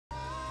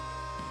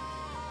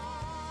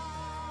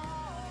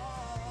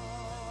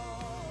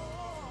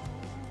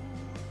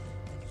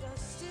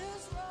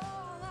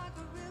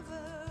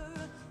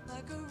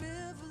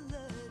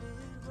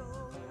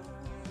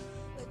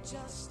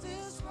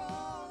justice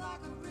roll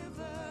like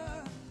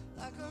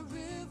a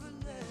river,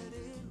 let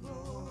it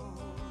roll.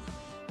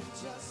 Let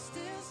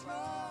justice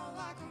roll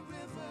like a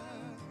river,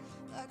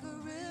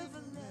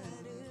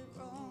 let it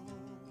roll.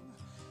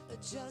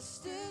 Let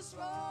justice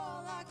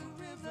roll like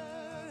a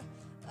river,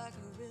 let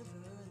it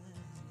roll.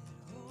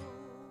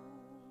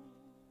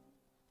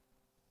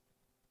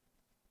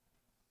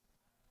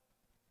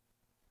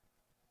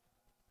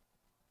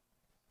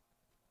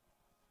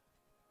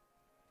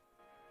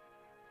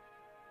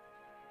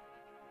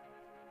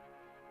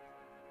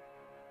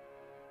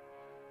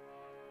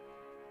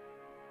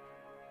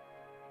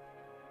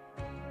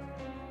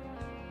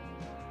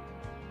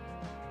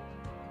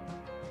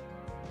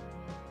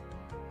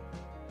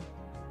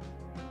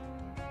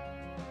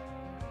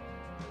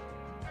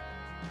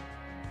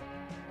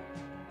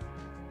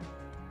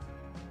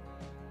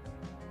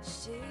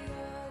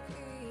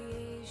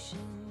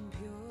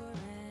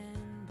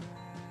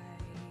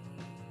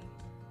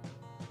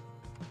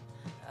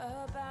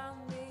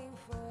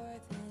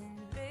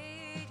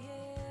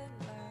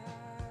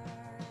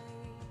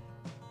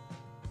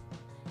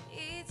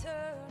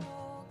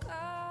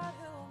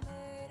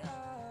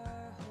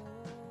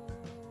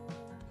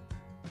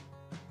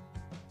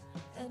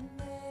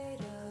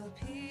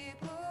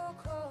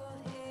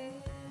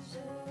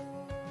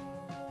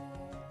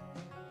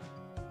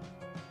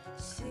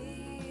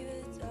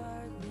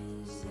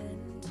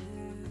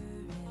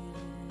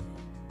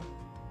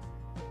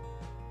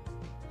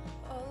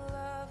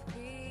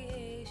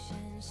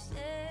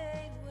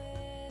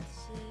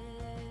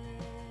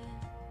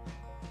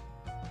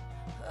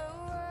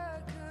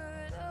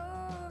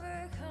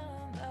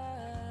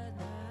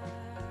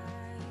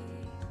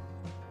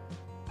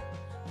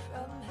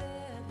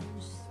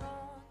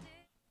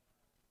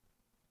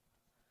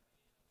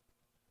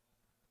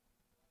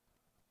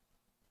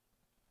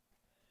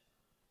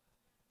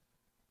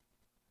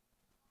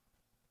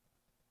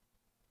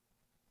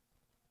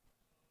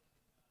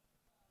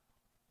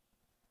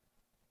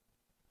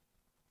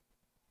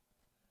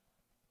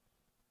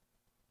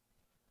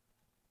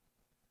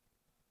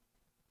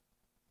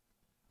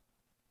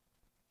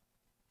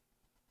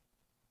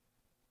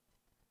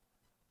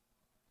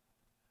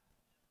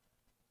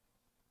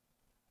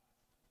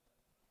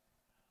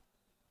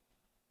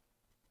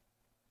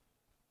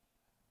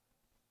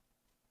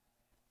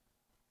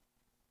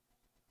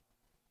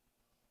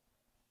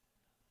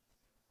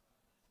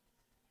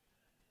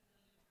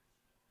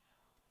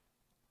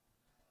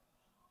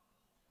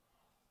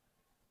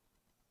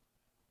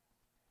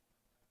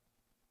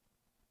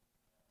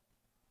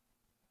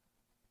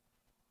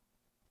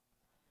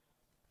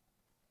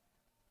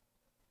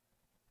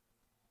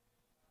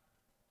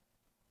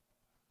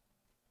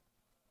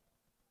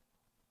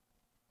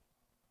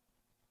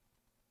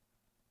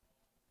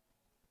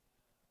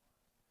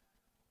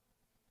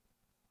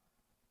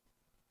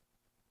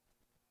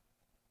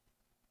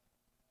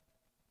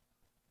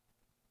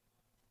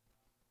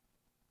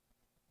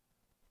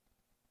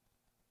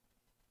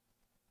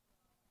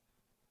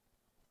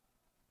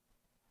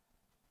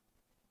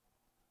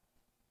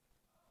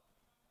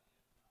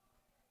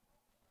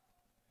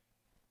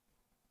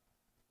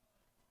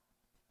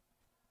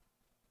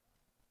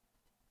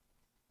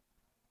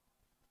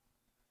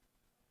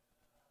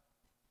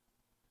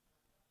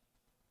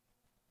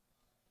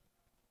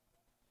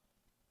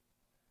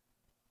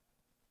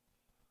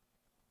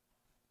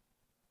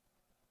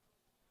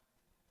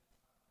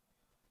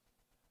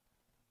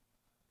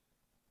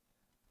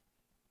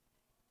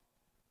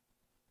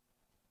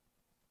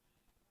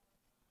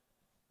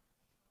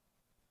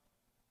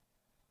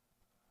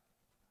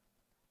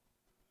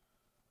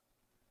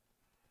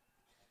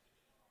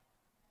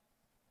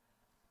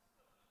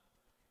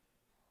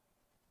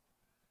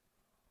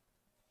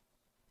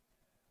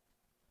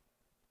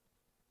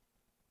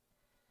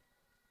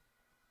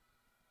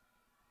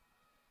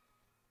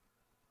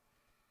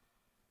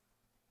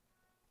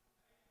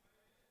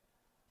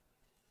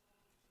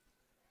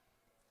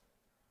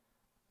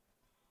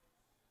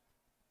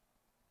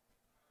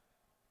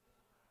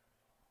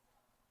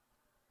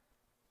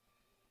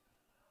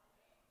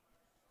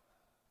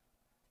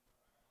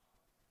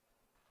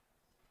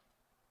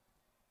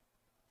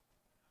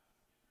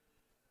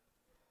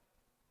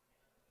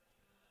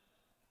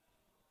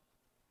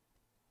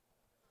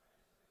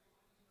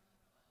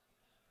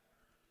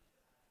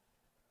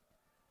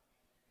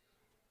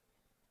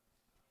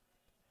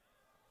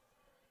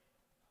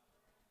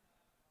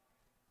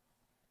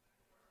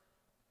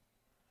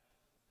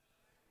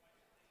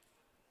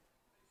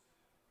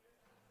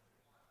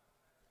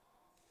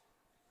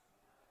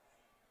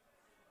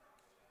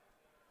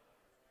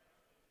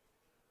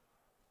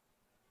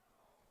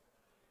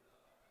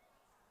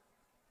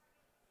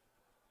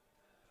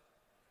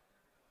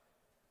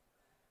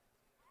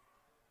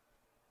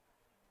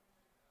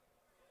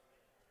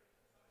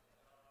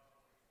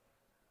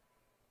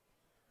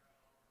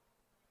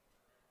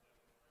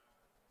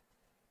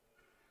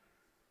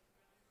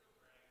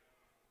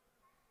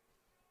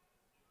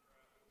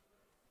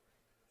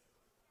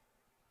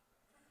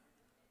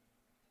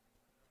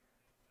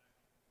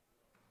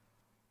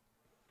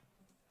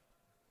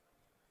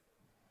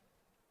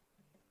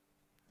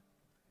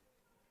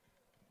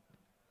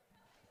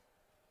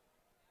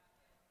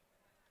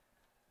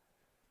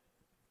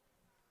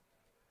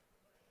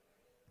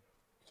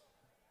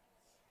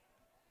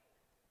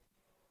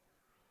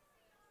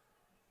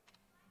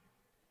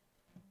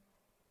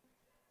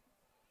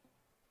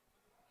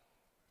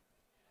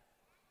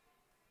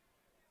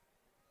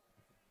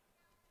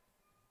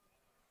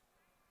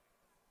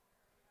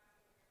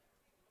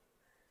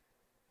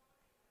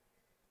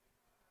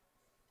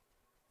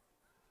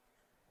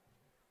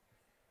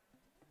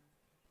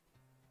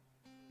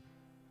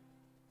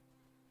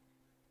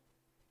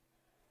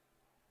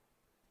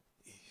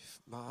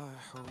 My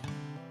hope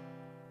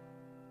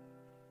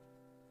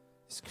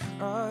is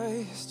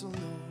Christ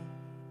alone.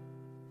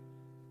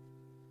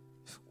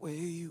 If where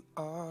you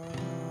are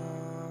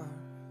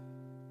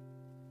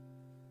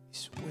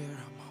is where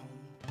I'm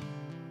home,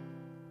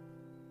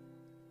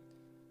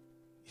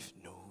 if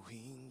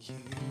knowing you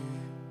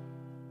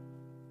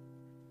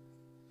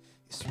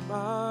is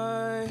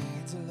my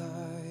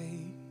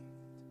delight,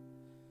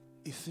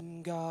 if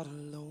in God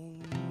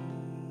alone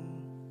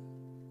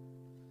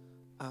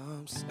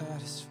I'm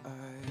satisfied,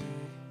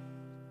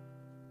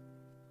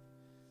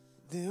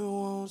 then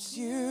won't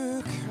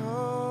you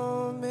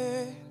come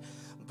and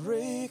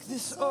break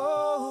this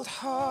old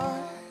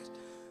heart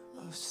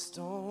of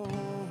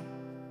stone,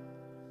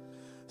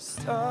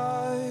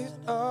 start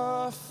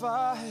a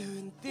fire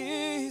in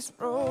these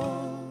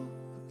broken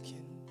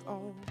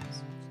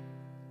bones.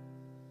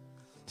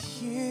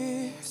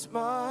 Here's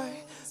my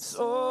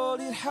soul,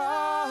 it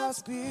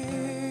has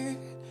been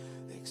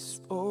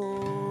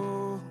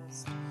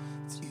exposed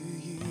to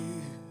you.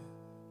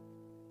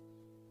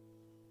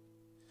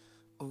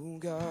 Oh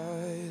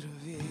God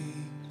of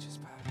ages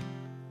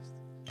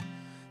past,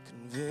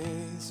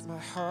 convince my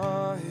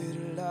heart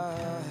of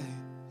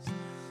lies.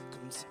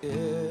 Come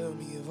tell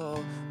me of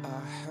all I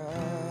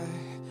have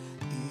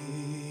in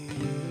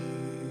you.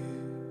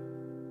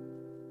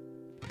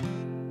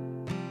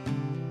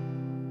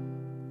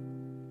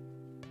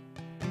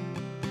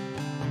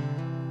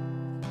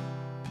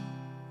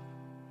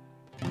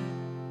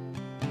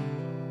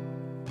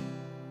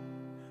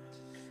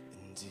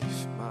 And if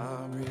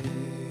my breath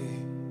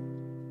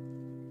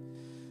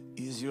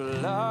is your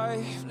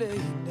life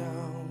laid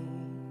down,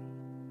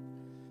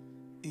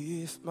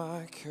 if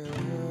my curse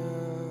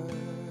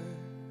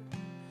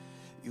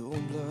your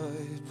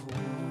blood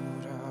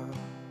poured out,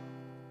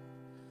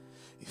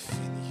 if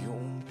in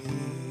your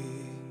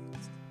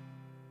midst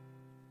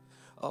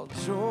all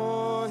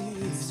joy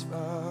is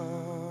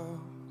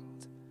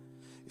found,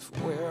 if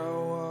where I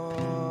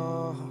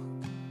walk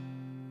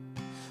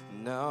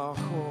now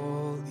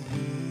holy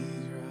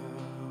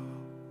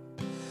ground,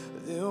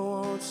 then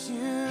won't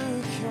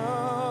you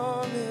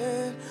come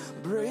and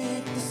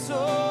break this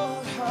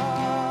old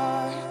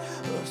heart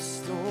of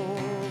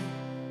stone,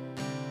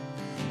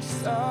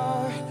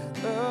 start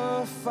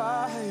a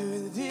fire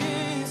in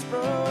these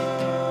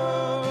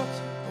broken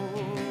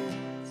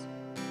bones.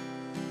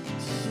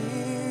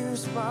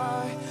 Here's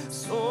my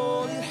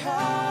soul, it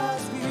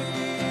has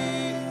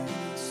been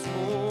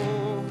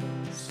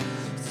exposed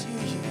to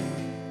you.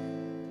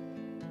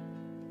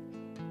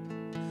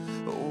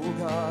 Oh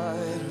God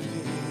of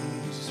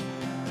ages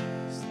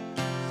past,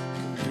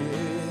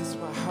 convince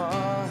my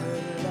heart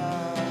at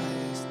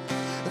last.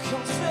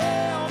 Come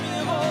tell me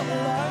of all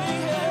I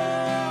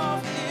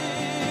have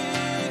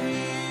in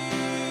you.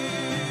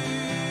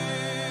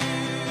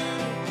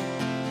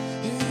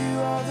 You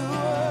are the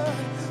one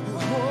who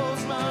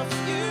holds my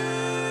future.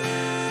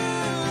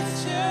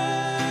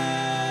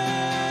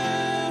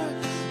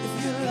 If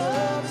your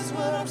love is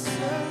what I'm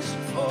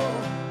searching for,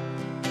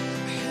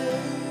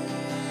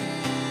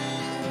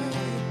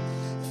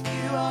 if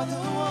you are the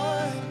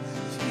one,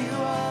 if you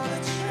are the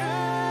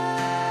treasure,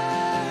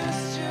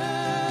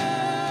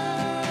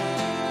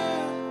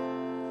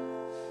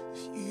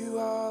 if you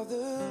are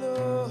the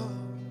Lord,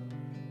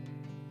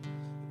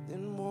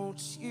 then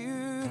won't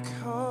you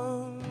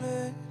come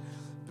and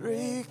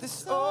break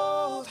this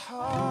old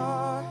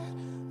heart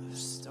of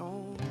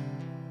stone,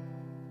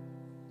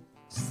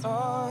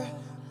 start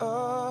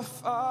a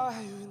fire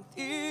in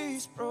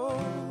these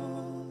broken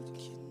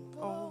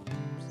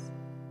bones.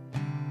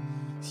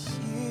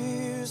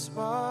 Here's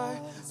my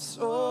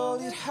soul,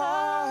 it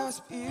has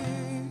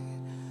been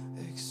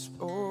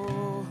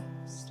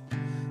exposed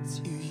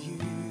to you.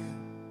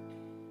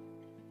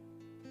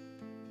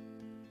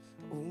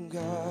 Oh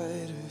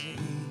God of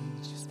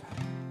ages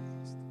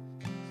past,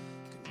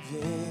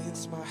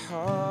 convince my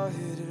heart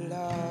at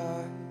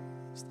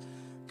last.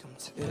 Come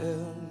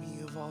tell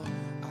me of all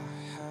I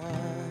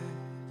have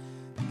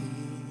in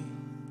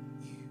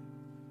you.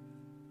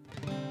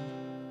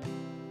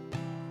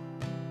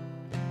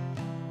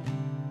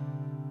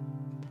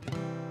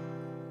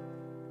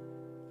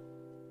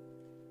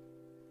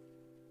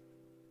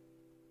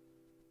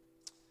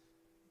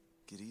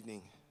 Good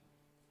evening.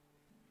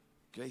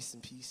 Grace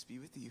and peace be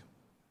with you.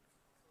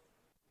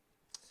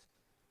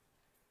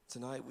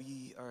 Tonight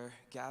we are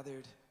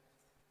gathered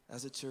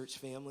as a church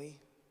family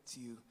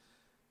to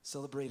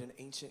celebrate an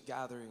ancient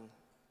gathering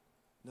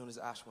known as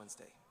Ash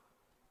Wednesday.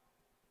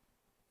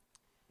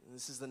 And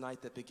this is the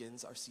night that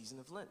begins our season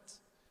of Lent,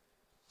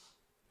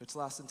 which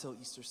lasts until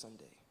Easter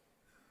Sunday.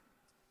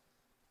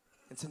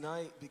 And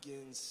tonight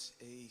begins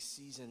a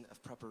season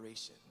of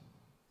preparation.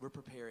 We're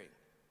preparing.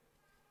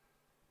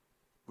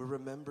 We're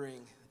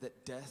remembering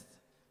that death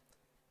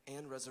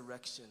and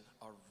resurrection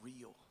are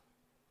real.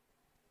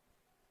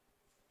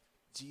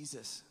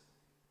 Jesus,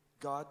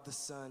 God the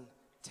Son,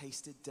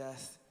 tasted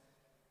death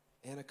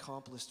and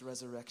accomplished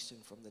resurrection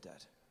from the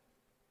dead.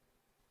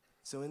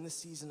 So in the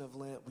season of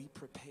Lent, we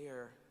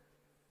prepare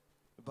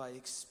by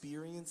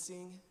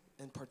experiencing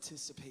and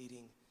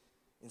participating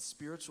in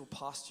spiritual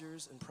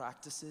postures and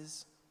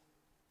practices,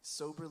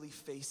 soberly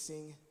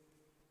facing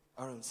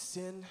our own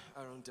sin,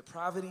 our own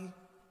depravity,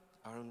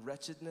 our own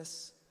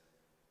wretchedness.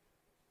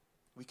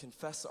 We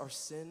confess our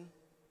sin,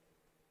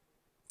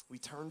 we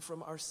turn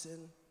from our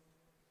sin,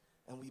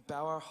 and we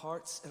bow our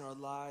hearts and our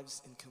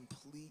lives in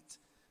complete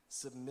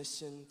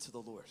submission to the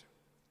Lord.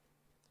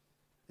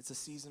 It's a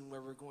season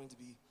where we're going to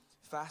be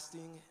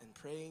fasting and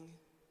praying.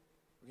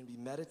 We're going to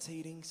be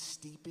meditating,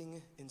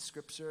 steeping in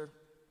Scripture.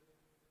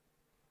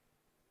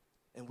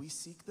 And we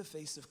seek the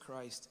face of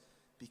Christ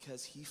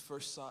because he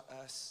first sought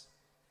us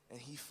and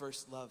he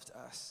first loved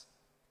us.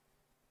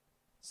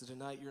 So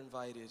tonight you're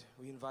invited.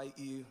 We invite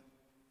you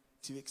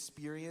to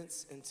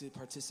experience and to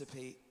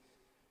participate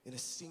in a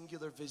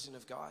singular vision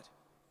of God.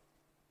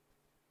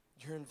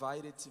 You're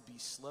invited to be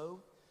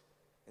slow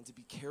and to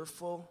be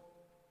careful,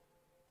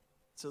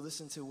 to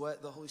listen to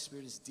what the Holy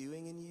Spirit is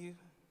doing in you,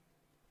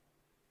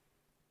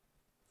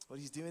 what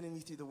he's doing in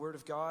you through the Word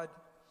of God.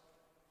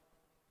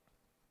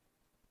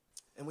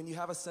 And when you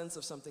have a sense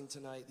of something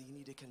tonight that you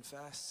need to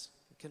confess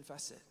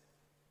it.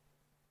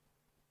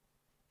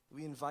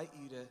 We invite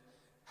you to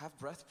have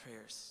breath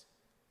prayers.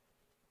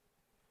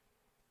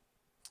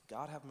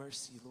 God, have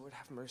mercy. Lord,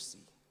 have mercy.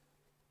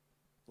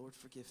 Lord,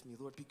 forgive me.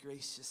 Lord, be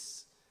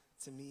gracious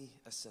to me,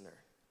 a sinner.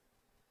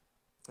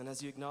 And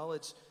as you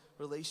acknowledge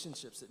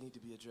relationships that need to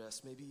be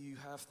addressed, maybe you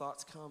have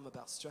thoughts come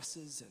about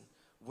stresses and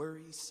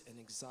worries and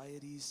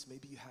anxieties.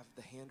 Maybe you have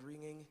the hand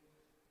wringing.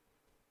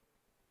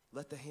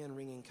 Let the hand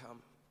wringing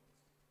come.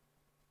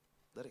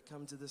 Let it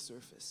come to the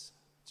surface.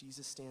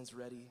 Jesus stands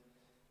ready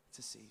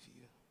to save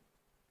you.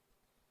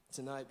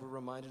 Tonight, we're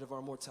reminded of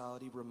our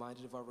mortality, we're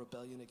reminded of our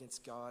rebellion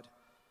against God.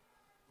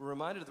 We're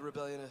reminded of the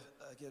rebellion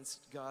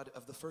against God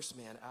of the first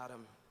man,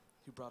 Adam,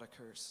 who brought a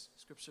curse.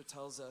 Scripture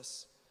tells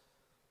us,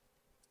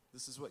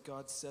 this is what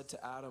God said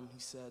to Adam.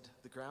 He said,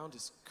 the ground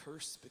is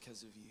cursed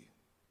because of you.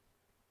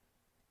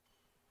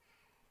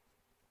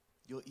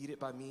 You'll eat it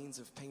by means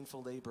of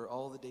painful labor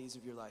all the days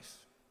of your life.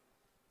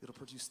 It'll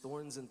produce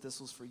thorns and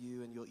thistles for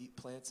you, and you'll eat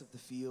plants of the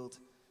field.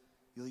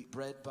 You'll eat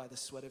bread by the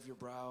sweat of your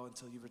brow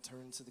until you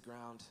return to the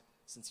ground,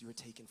 since you were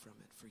taken from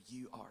it. For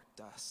you are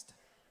dust,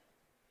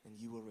 and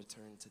you will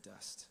return to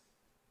dust.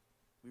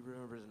 We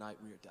remember tonight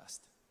we are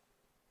dust.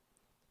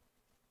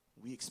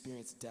 We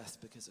experience death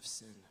because of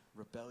sin,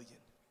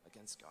 rebellion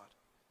against God.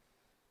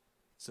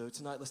 So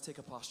tonight, let's take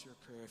a posture of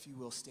prayer. If you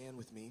will, stand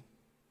with me.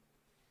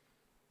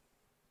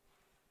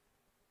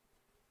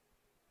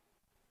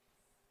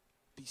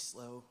 Be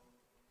slow.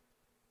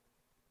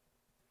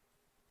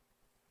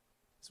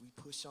 As we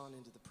push on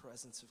into the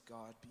presence of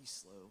God, be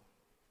slow.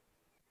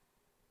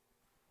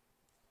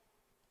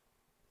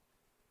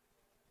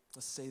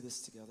 Let's say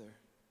this together.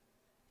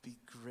 Be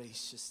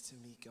gracious to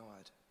me,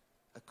 God,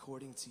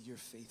 according to your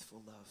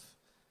faithful love,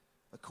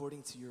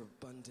 according to your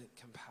abundant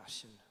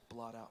compassion,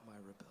 blot out my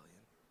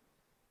rebellion.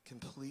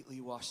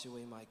 Completely wash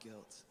away my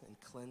guilt and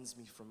cleanse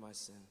me from my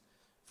sin,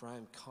 for I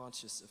am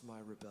conscious of my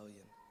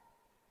rebellion.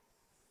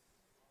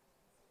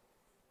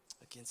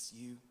 Against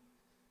you,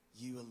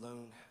 you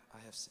alone I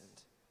have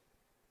sinned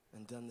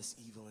and done this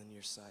evil in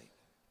your sight.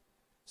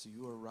 So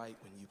you are right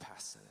when you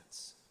pass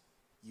sentence.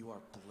 You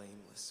are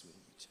blameless when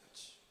you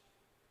judge.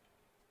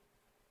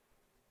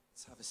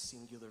 Let's have a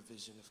singular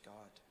vision of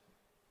God.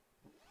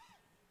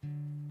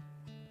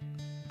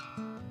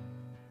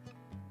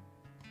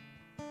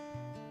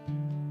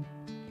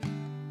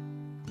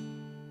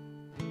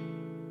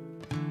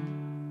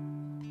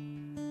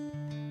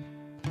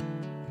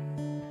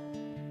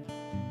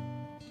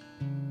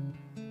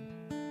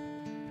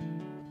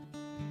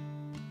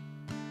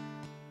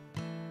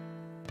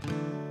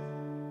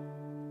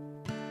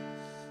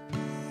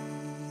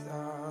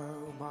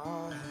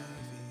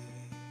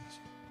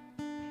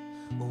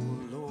 O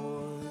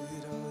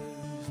Lord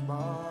of my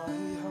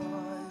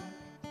heart,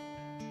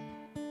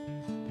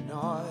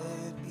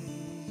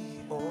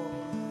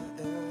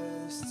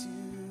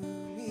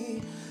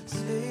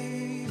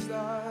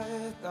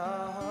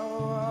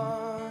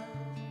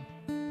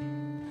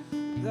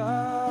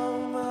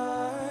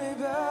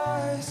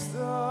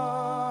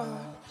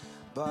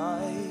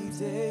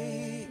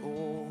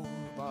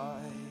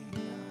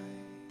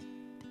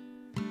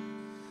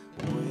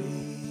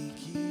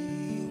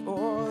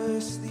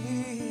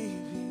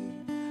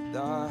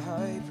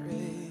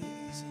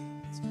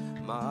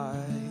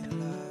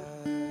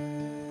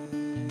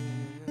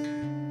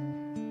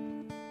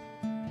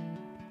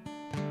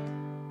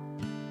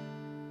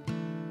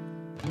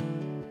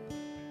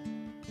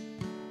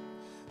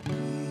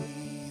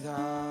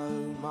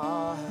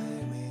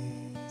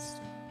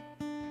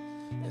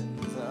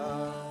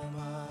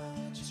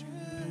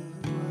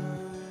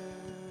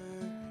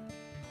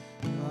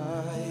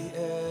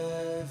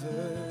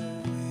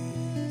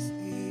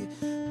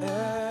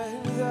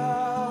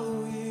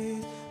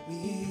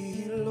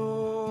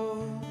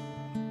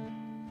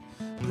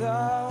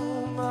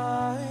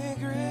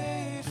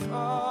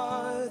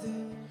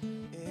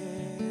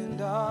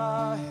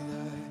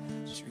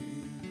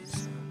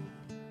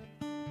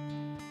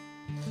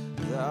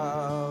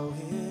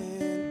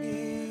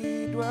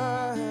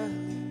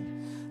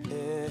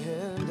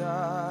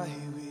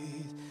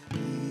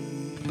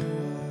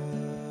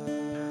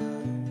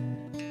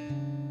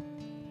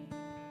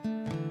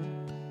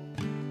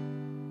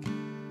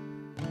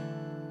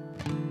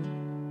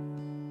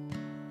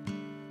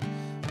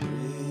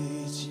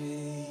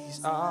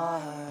 I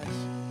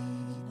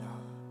heed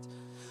not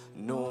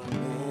no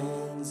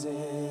man's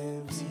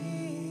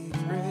empty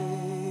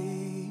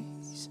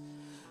praise.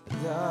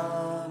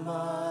 Thou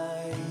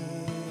my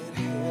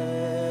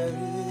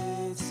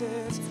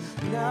inheritance,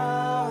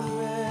 now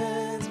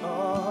and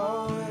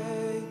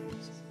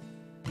always.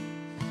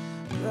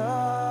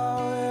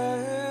 Thou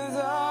and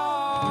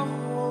thou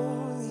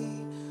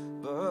only,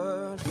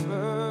 but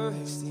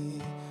first in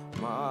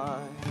my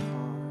heart,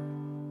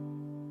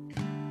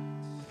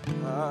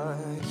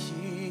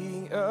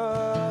 King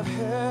of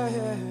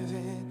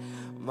heaven,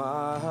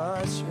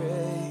 my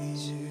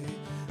treasure,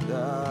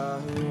 thou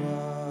art.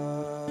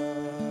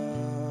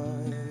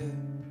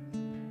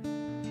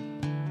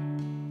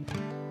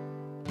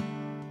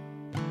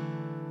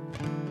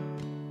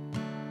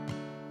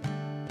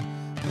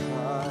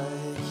 My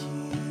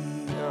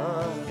King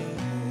of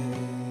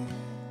heaven,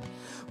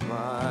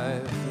 my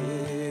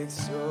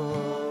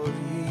victory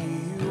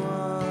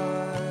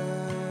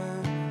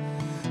won.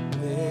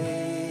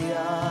 May I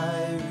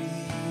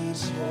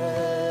reach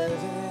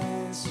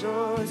heaven's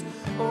shores,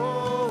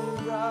 oh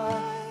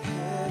bright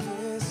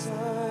heaven's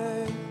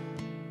sun.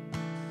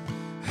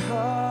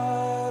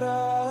 Heart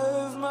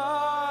of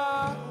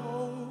my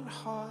own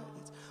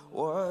heart,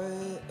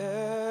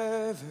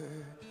 whatever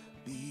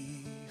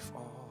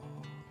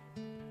befall,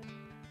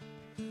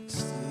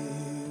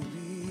 still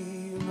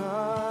be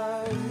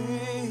my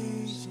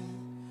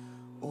vision,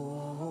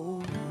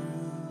 oh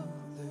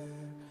ruler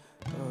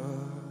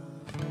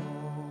of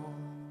all.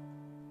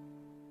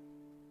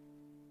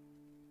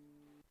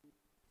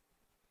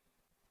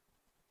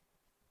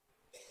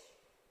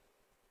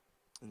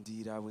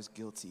 Indeed, I was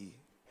guilty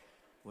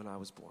when I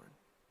was born.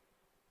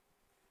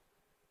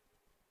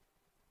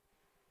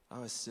 I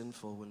was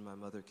sinful when my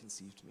mother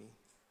conceived me.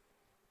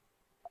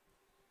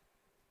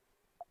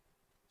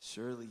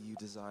 Surely you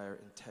desire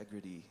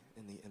integrity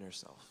in the inner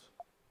self,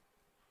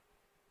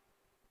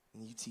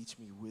 and you teach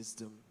me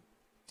wisdom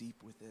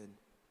deep within.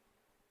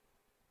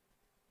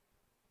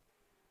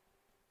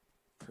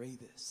 Pray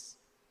this.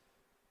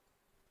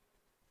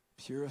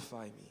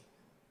 Purify me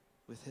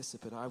with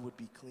hyssop, and I would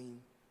be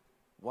clean.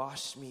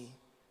 Wash me,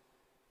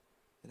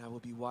 and I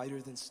will be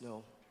whiter than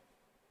snow.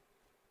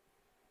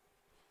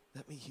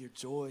 Let me hear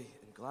joy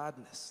and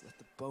gladness. Let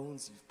the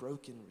bones you've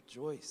broken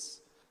rejoice.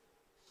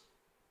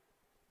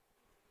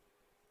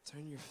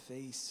 Turn your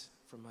face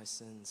from my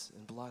sins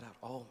and blot out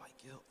all my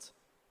guilt.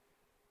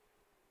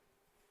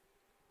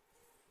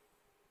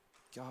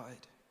 God,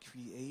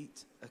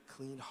 create a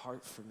clean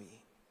heart for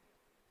me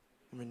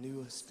and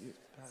renew a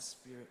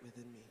spirit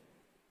within me.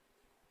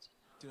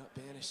 Do not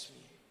banish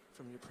me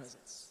from your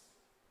presence,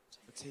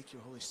 but take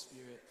your Holy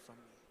Spirit from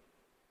me.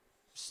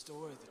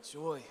 Restore the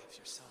joy of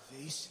your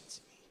salvation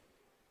to me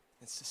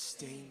and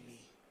sustain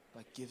me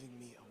by giving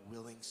me a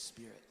willing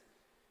spirit.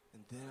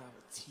 And then I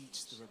will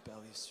teach the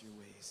rebellious your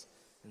ways,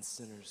 and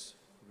sinners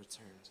will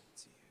return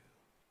to you.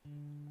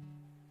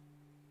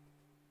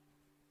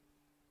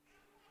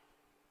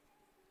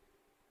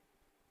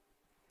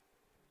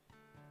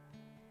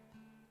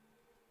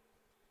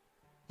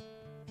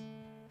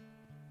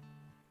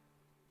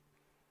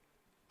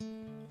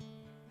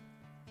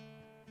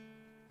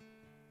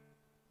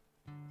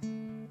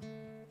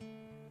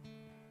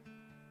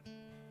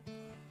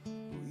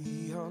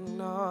 We are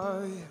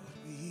not what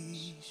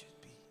we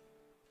should be,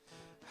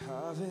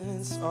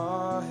 haven't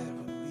sought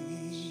what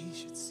we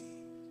should see.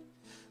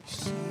 We've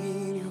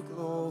seen your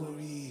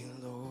glory,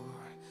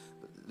 Lord,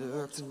 but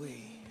looked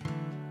away.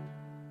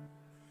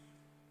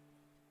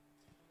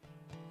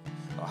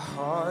 Our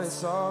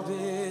hearts are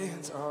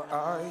bent, our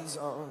eyes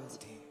are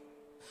dim.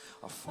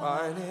 Our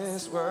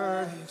finest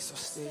works are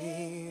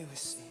stained with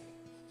sin,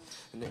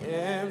 and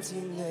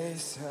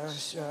emptiness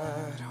has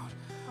shadowed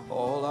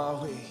all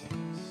our ways.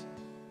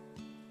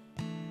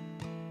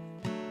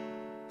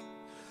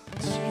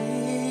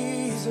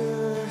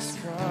 Jesus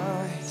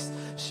Christ,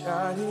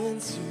 shine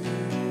into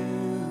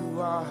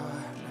our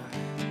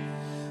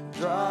night,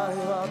 drive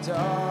our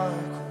dark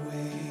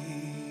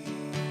away,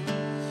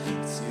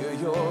 till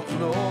your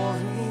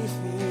glory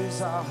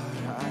fills our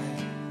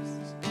eyes.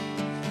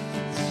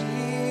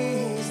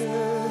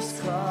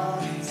 Jesus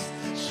Christ,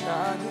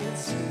 shine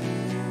into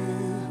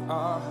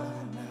our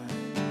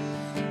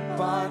night,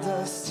 bind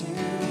us to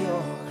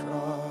your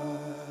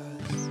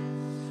cross,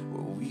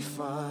 where we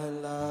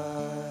find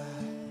life.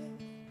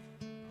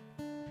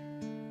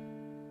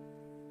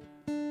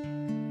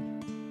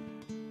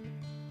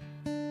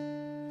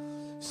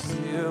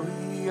 Still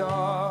we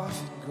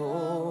often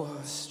go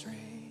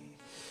astray,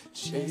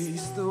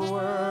 chase the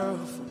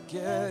world,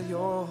 forget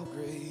your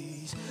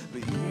grace,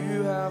 but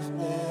you have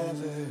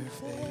never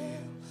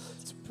failed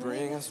to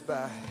bring us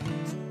back.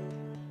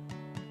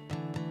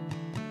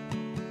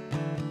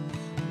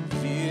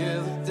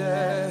 Feel the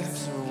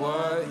depths of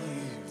what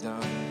you've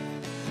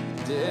done.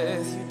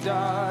 Death you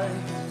died,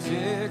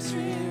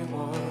 victory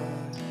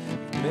won.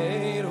 You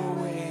made a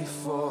way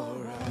for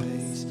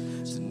us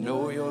to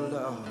know your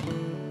love.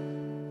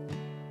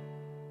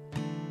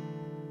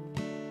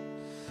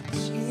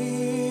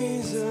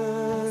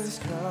 Jesus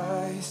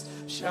Christ,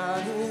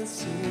 shine into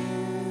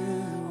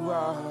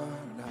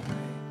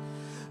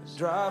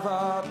drive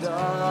our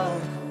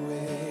dark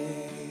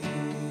away,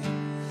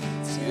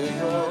 till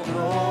your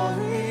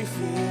glory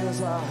fills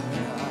our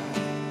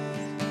eyes.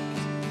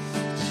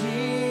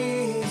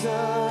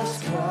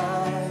 Jesus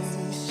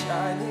Christ,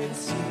 shine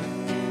into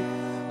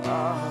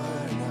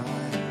our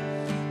night,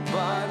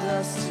 bind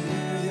us to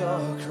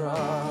your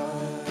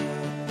cross,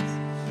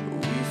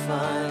 we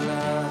find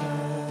life.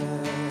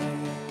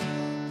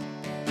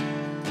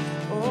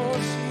 Oh,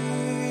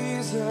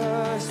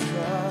 Jesus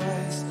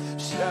Christ,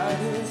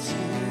 shine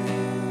into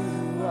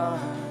our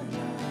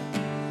night,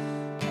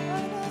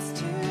 bind us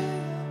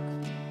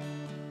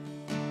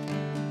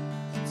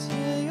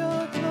till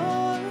your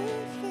glory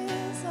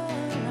fills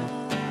our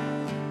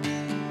life.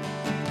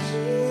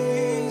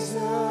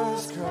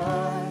 Jesus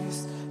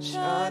Christ,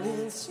 shine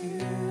into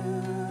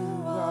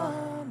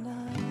our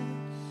night,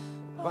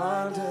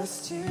 bind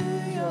us to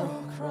your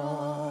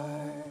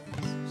cross,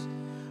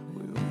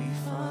 where we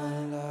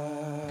find life.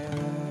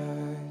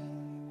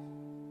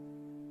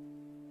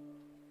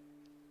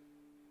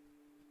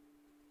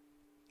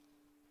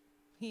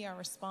 We are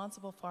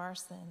responsible for our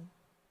sin,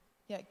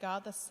 yet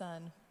God the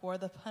Son bore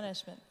the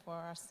punishment for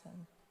our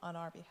sin on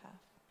our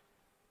behalf.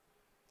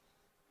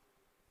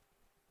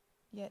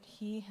 Yet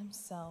he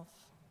himself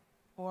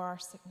bore our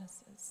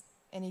sicknesses,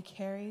 and he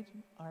carried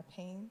our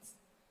pains,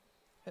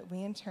 but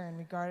we in turn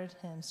regarded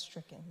him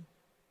stricken,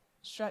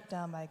 struck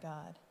down by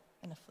God,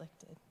 and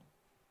afflicted.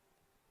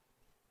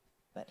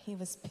 But he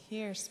was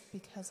pierced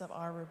because of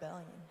our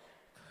rebellion,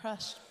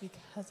 crushed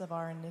because of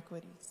our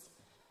iniquities.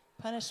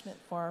 Punishment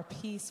for our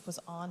peace was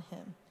on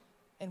him,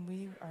 and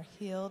we are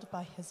healed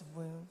by his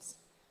wounds.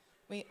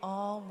 We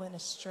all went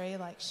astray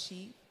like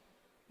sheep.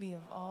 We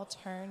have all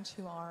turned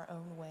to our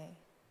own way,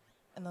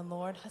 and the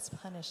Lord has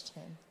punished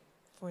him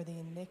for the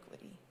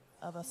iniquity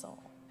of us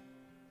all.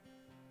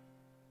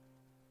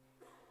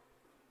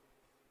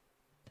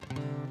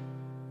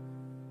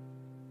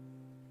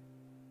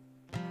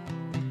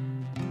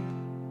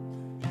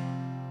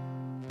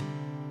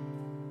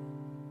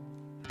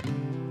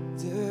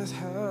 Death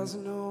has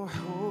no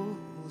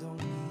hold on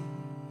me.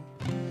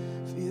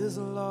 Feels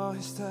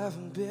lost,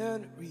 haven't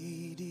been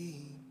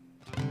redeemed.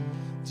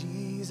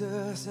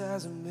 Jesus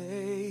has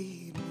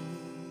made me.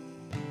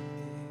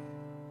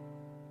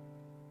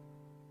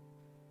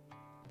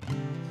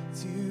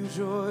 To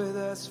joy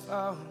that's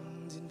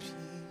found in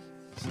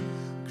peace,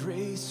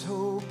 grace,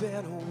 hope,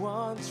 and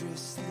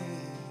wondrous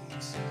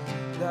things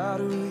that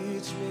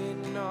which may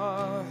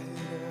not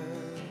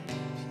appear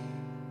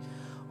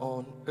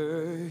on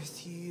earth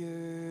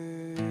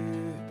here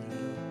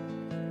below.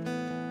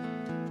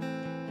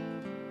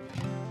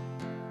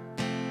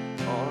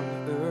 On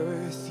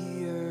earth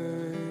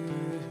here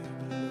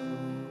below.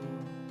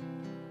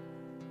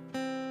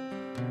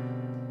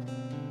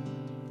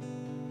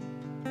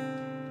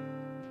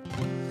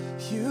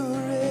 You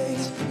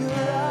raise your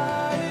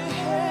right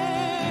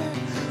hand,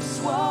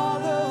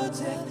 swallow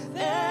death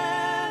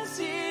and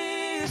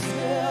tears,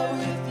 there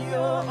with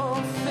your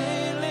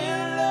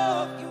unfailing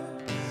love. You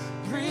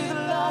breathe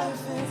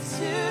life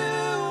into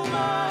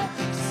my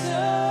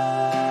soul.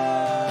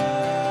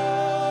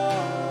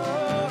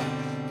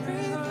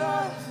 Breathe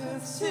life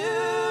into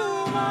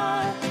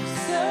my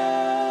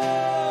soul.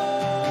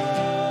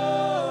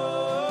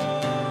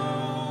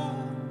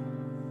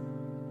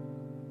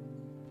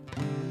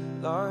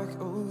 Like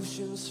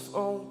oceans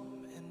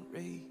foam and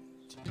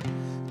rage,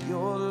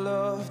 your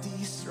love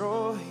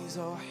destroys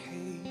all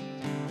hate.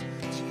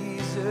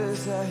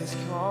 Jesus has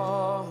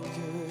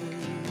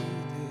conquered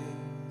death.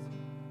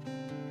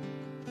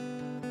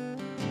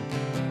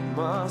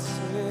 My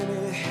sin,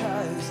 it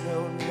has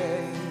no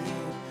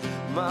name.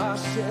 My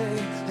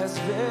shame has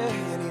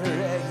been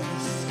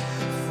erased,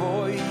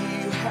 for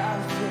you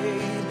have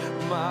paid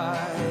my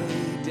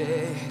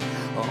day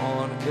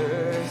on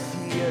earth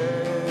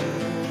here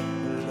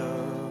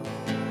below.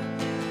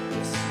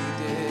 Yes, you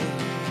did.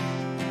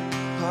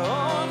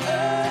 On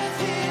earth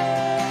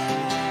here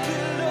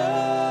below.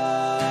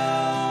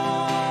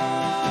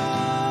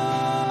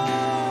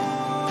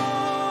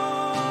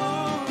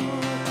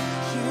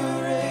 You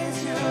raise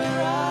your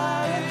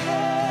right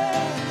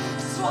hand,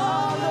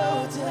 swallow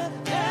death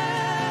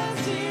and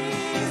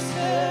tears,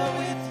 there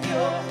with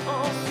your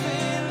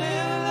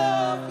unfailing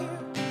love. You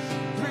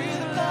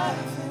breathe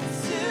life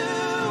into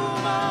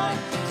my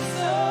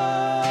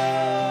soul.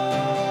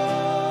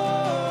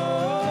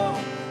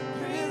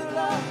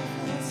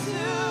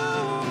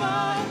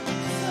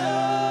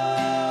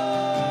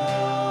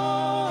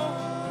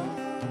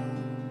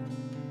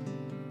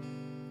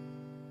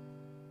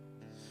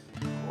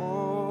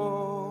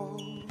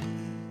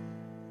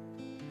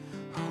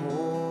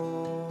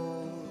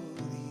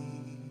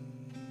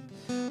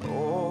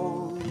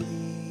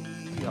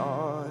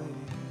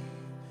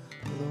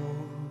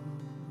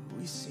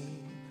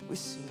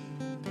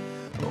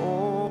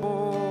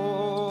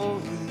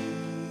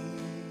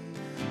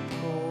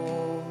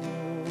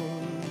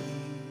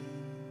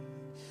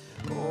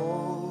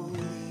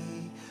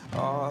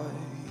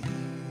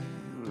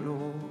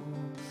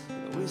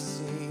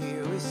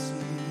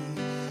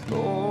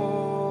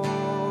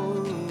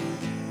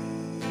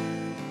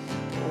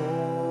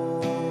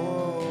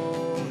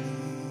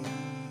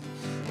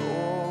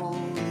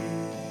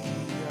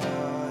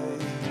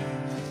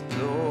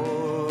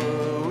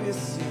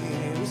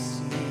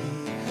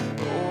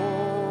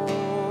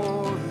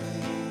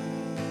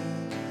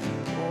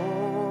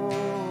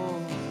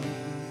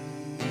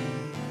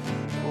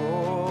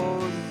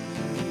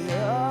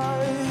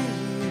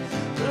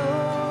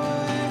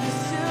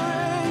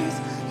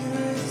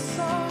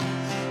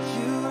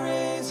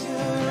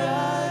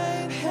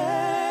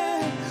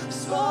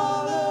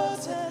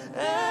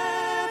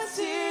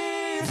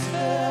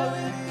 despair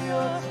with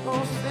your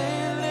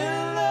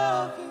unfailing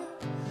love. You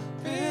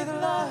breathe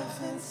life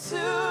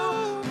into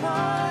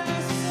my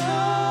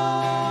soul.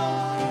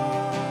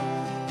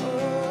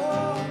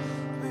 Oh,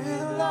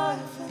 breathe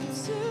life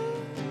into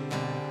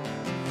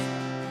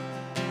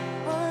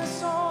my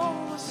soul,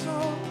 my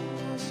soul,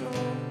 my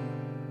soul.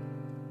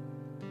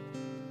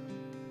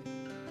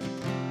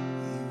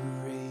 You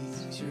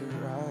raise your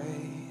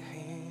right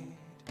hand,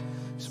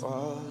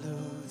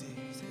 swallow the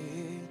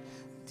despair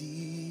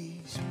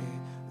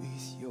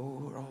with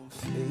your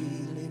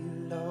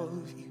unfailing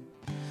love. You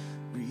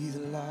breathe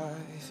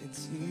life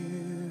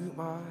into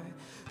my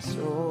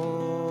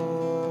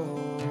soul.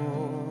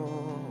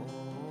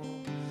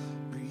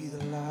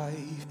 Breathe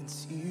life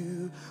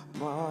into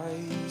my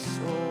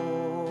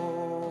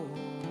soul.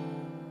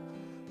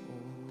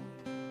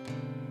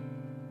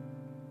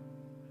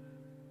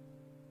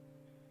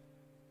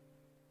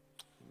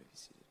 You may be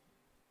seated.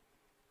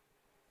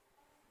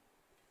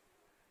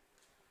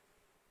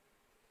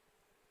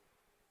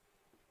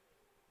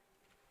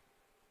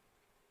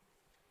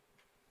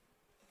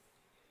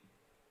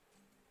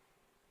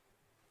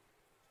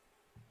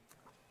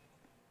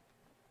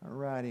 All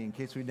righty, in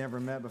case we've never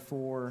met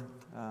before,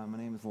 my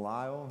name is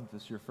Lyle. If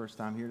this is your first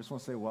time here, just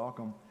want to say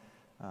welcome.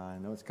 I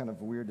know it's kind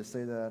of weird to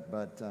say that,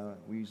 but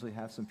we usually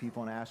have some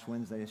people on Ash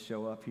Wednesday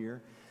show up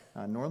here.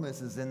 Normally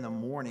this is in the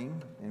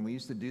morning, and we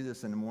used to do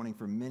this in the morning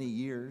for many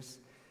years,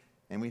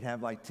 and we'd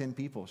have like 10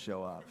 people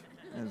show up.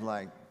 And it's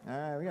like, all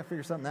right, we got to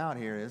figure something out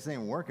here. This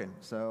ain't working.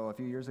 So a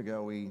few years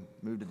ago, we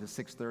moved it to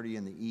 6:30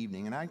 in the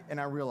evening, and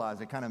I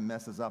realized it kind of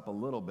messes up a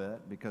little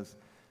bit because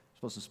you're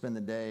supposed to spend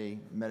the day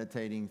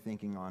meditating,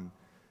 thinking on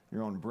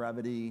your own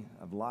brevity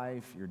of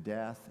life, your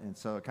death, and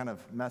so it kind of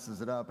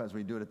messes it up as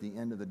we do it at the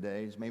end of the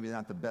day. It's maybe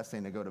not the best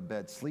thing to go to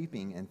bed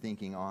sleeping and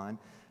thinking on,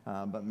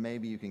 but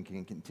maybe you can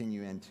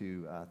continue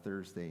into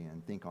Thursday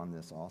and think on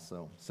this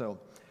also.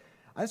 So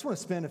I just want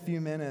to spend a few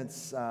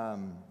minutes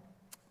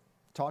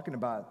talking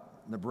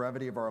about the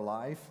brevity of our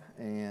life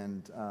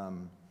and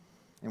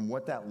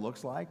what that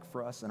looks like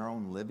for us in our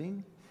own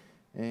living.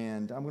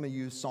 And I'm going to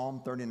use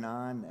Psalm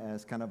 39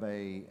 as kind of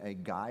a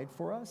guide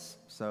for us.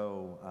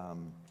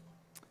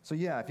 So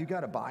yeah, if you've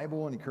got a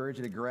Bible, I encourage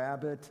you to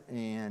grab it,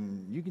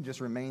 and you can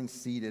just remain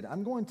seated.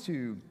 I'm going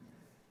to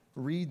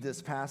read this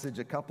passage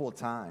a couple of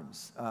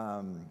times.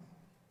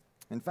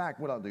 In fact,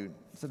 what I'll do,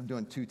 instead of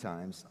doing 2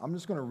 times, I'm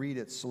just going to read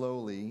it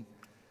slowly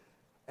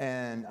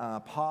and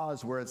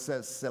pause where it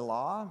says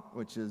Selah,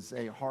 which is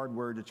a hard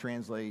word to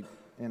translate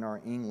in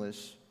our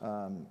English.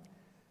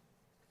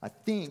 I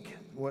think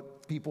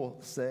what people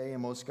say,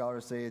 and most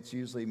scholars say, it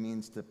usually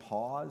means to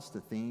pause, to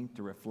think,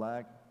 to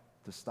reflect,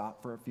 to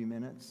stop for a few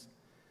minutes.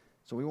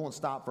 So we won't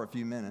stop for a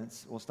few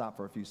minutes. We'll stop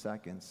for a few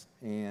seconds.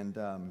 And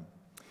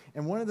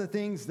one of the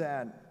things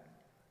that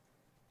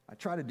I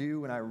try to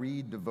do when I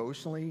read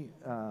devotionally,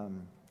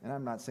 and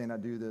I'm not saying I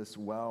do this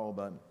well,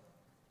 but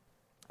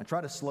I try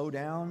to slow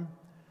down,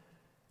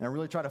 and I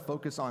really try to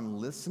focus on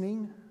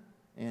listening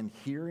and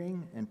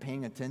hearing and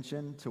paying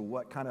attention to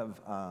what kind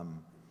of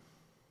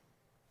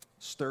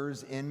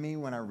stirs in me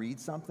when I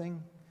read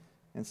something.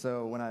 And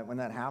so when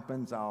that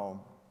happens,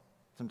 I'll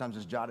sometimes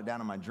just jot it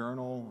down in my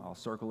journal. I'll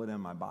circle it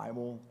in my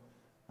Bible.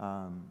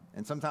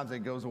 And sometimes it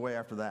goes away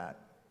after that.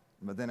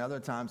 But then other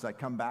times I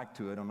come back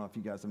to it. I don't know if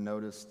you guys have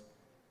noticed.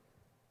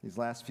 These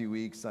last few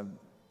weeks, I've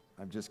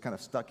just kind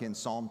of stuck in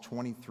Psalm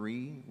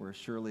 23, where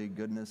surely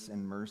goodness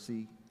and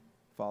mercy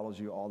follows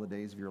you all the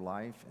days of your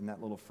life. And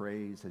that little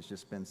phrase has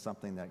just been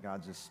something that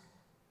God just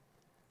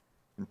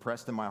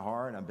impressed in my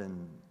heart. I've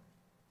been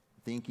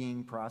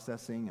thinking,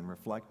 processing, and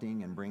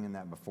reflecting, and bringing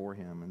that before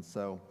Him. And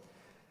so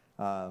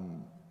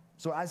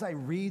as I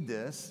read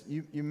this,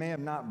 you may have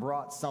not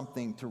brought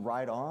something to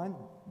write on,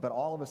 but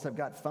all of us have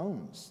got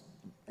phones.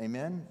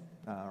 Amen?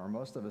 Or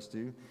most of us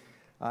do.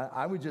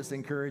 I would just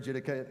encourage you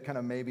to kind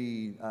of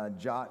maybe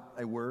jot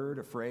a word,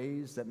 a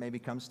phrase that maybe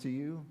comes to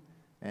you,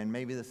 and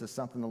maybe this is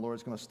something the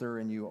Lord's going to stir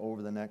in you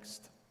over the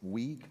next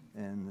week,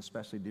 and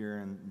especially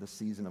during the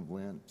season of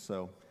Lent.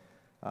 So,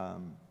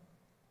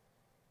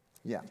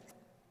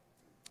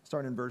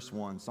 Start in verse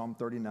 1, Psalm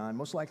 39.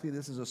 Most likely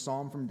this is a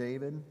psalm from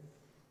David.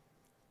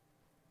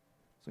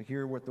 So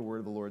hear what the word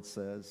of the Lord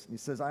says. He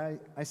says, I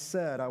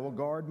said, I will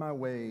guard my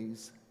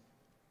ways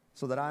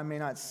so that I may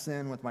not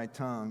sin with my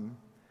tongue.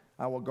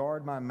 I will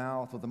guard my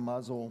mouth with a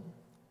muzzle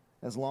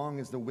as long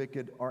as the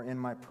wicked are in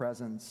my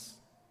presence.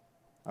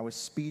 I was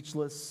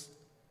speechless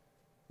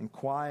and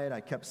quiet.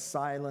 I kept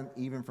silent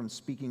even from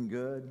speaking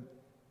good,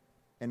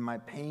 and my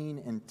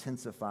pain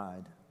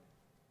intensified.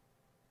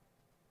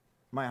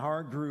 My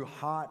heart grew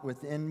hot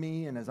within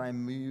me, and as I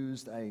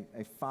mused,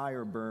 a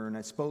fire burned.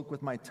 I spoke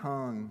with my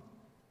tongue.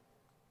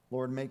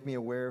 Lord, make me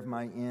aware of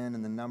my end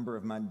and the number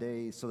of my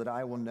days, so that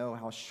I will know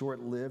how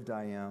short-lived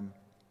I am.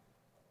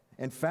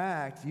 In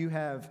fact, you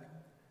have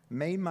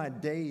made my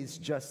days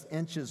just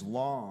inches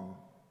long,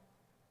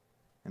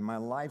 and my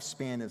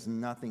lifespan is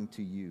nothing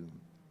to you.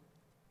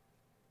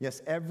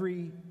 Yes,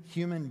 every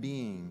human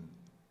being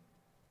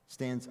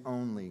stands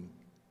only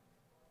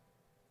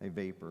a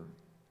vapor.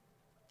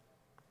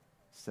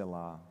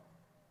 Selah.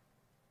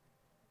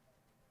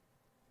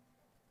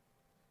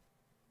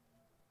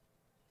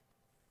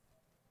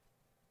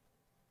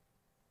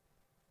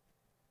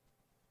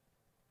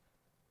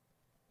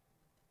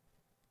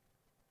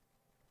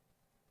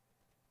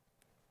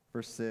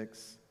 Verse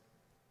 6.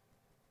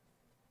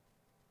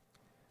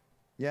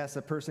 Yes,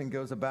 a person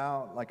goes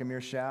about like a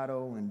mere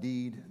shadow.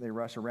 Indeed, they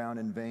rush around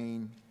in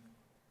vain,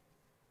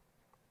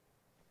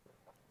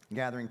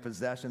 gathering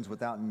possessions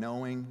without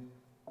knowing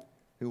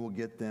who will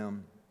get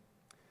them.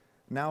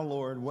 Now,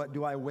 Lord, what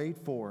do I wait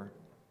for?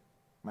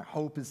 My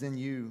hope is in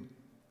you.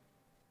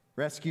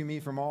 Rescue me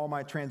from all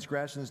my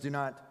transgressions. Do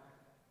not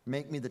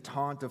make me the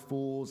taunt of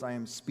fools. I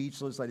am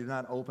speechless. I do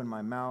not open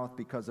my mouth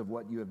because of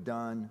what you have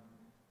done.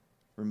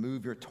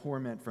 Remove your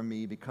torment from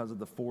me because of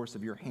the force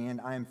of your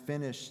hand. I am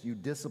finished. You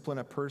discipline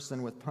a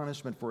person with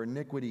punishment for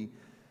iniquity,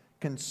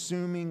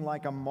 consuming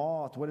like a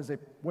moth what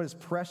is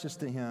precious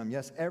to him.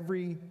 Yes,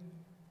 every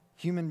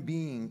human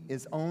being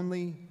is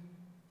only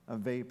a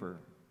vapor.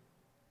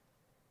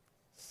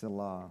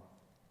 Selah.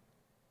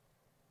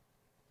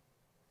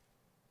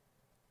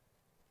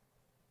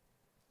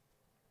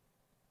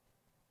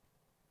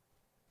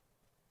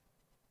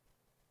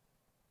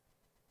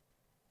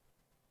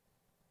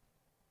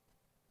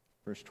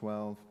 Verse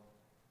 12.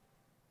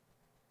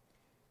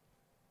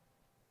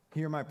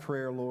 Hear my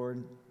prayer,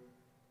 Lord,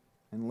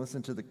 and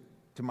listen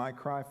to my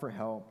cry for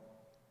help.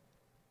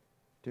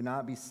 Do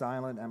not be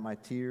silent at my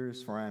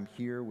tears, for I am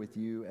here with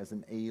you as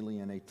an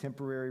alien, a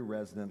temporary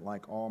resident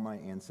like all my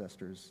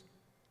ancestors.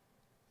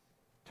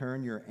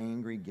 Turn your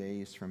angry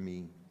gaze from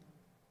me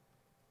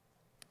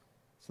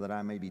so that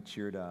I may be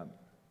cheered up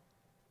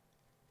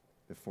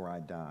before I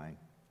die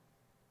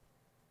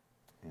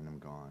and am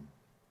gone.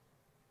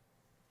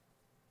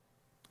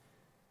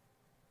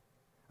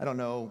 I don't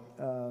know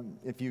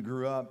if you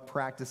grew up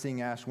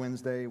practicing Ash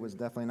Wednesday. It was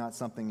definitely not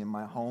something in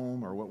my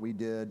home or what we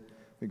did.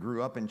 We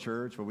grew up in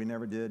church, but we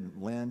never did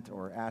Lent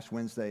or Ash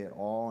Wednesday at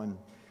all.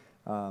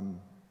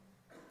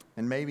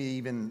 And maybe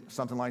even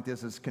something like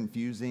this is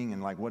confusing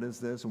and like, what is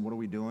this and what are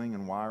we doing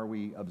and why are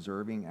we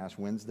observing Ash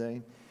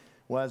Wednesday?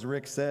 Well, as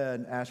Rick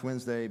said, Ash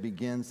Wednesday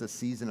begins the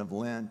season of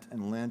Lent,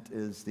 and Lent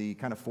is the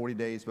kind of 40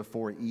 days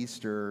before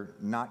Easter,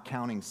 not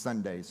counting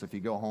Sundays. So if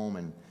you go home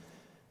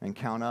and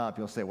count up,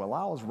 you'll say, well,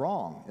 I was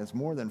wrong. It's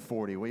more than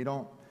 40. Well, you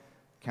don't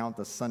count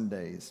the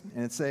Sundays.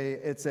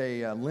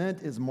 And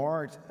Lent is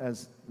marked,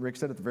 as Rick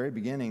said at the very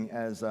beginning,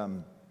 as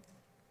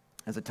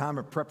a time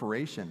of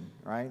preparation,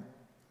 right?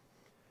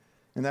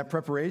 And that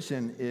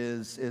preparation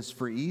is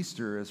for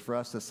Easter, is for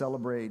us to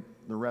celebrate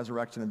the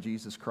resurrection of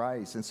Jesus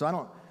Christ. And so I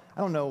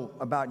don't know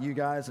about you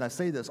guys, and I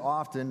say this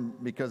often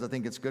because I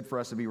think it's good for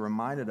us to be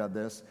reminded of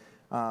this.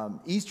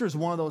 Easter is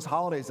one of those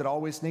holidays that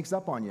always sneaks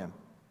up on you.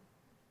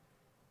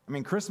 I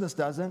mean, Christmas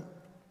doesn't,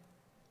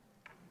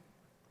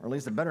 or at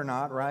least it better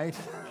not, right?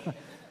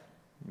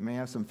 You may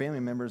have some family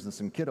members and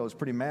some kiddos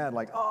pretty mad,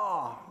 like,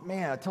 oh,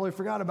 man, I totally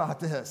forgot about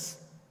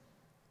this.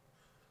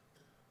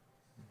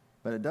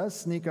 But it does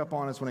sneak up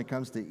on us when it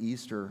comes to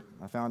Easter.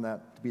 I found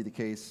that to be the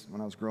case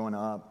when I was growing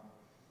up.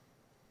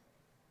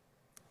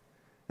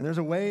 And there's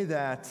a way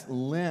that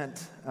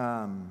Lent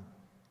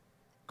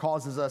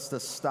causes us to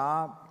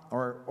stop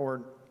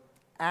or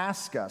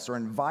ask us or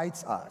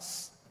invites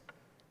us.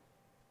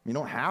 You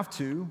don't have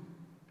to.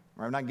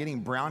 We're not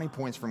getting brownie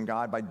points from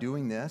God by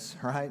doing this,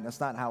 right?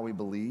 That's not how we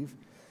believe.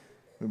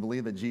 We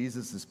believe that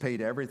Jesus has paid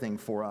everything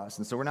for us.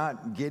 And so we're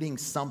not getting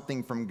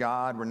something from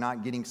God. We're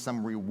not getting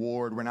some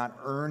reward. We're not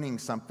earning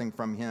something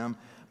from him.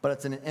 But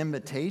it's an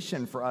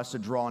invitation for us to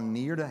draw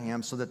near to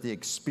him so that the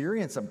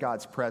experience of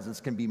God's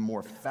presence can be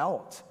more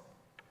felt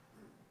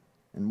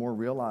and more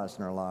realized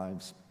in our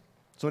lives.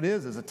 So it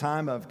is a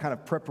time of kind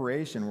of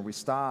preparation where we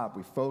stop,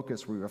 we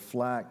focus, we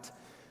reflect,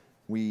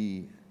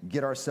 we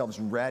get ourselves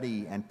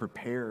ready and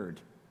prepared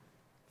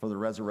for the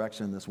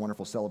resurrection, this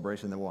wonderful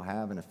celebration that we'll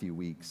have in a few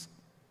weeks.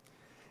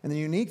 And the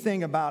unique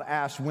thing about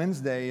Ash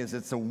Wednesday is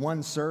it's a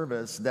one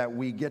service that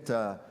we get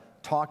to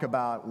talk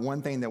about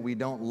one thing that we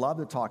don't love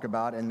to talk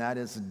about, and that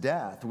is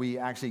death. We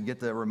actually get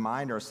to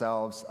remind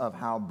ourselves of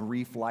how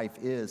brief life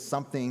is,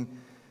 something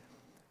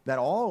that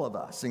all of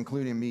us,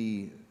 including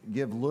me,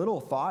 give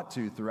little thought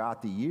to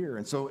throughout the year.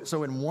 And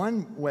so in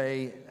one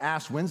way,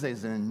 Ash Wednesday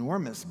is an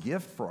enormous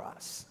gift for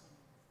us.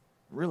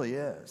 It really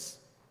is.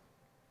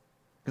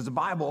 Because the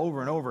Bible over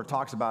and over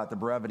talks about the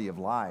brevity of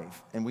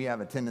life, and we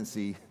have a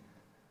tendency,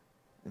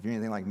 if you're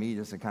anything like me,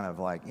 just to kind of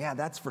like, yeah,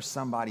 that's for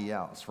somebody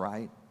else,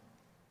 right?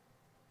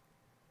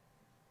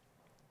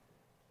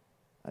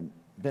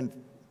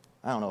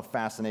 I don't know if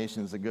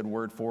fascination is a good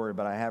word for it,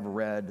 but I have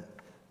read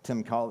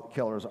Tim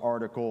Keller's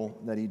article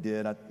that he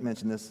did. I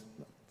mentioned this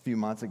a few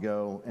months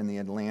ago in The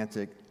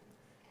Atlantic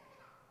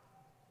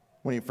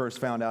when he first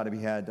found out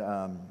he had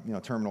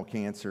terminal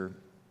cancer.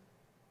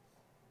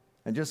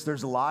 And just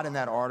there's a lot in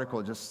that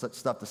article, just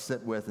stuff to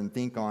sit with and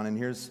think on. And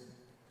here's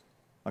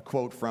a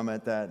quote from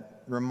it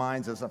that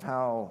reminds us of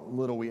how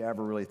little we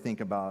ever really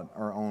think about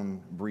our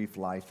own brief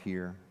life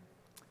here.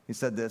 He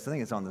said this, I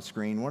think it's on the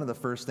screen. One of the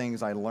first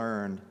things I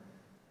learned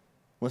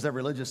was that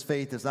religious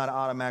faith does not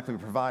automatically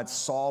provide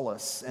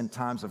solace in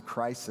times of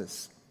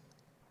crisis.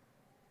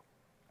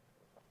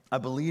 A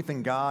belief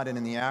in God and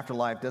in the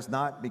afterlife does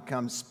not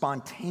become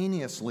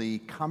spontaneously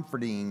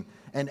comforting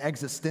and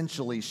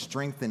existentially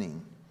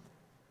strengthening.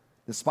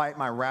 Despite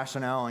my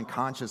rationale and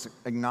conscious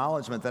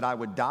acknowledgement that I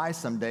would die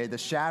someday, the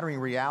shattering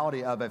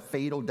reality of a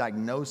fatal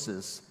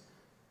diagnosis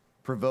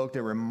provoked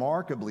a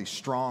remarkably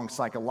strong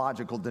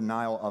psychological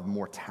denial of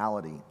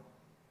mortality.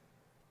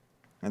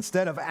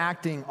 Instead of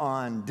acting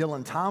on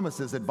Dylan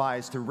Thomas's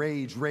advice to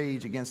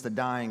rage against the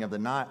dying of the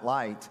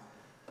light,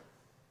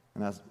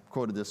 and I've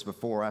quoted this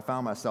before, I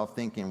found myself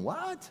thinking,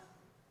 what?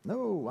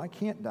 No, I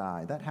can't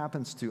die. That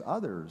happens to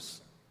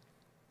others,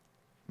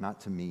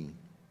 not to me.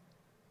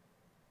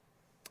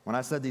 When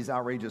I said these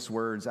outrageous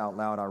words out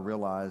loud, I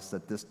realized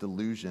that this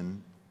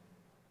delusion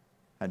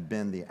had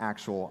been the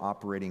actual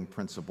operating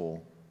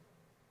principle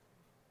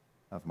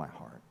of my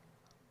heart.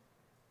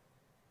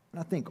 And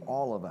I think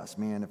all of us,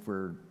 man, if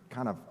we're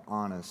kind of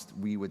honest,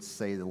 we would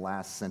say the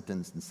last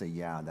sentence and say,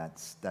 yeah,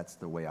 that's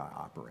the way I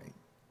operate.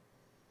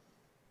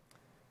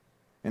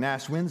 And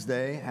Ash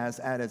Wednesday has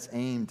at its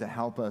aim to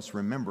help us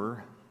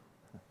remember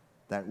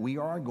that we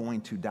are going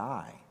to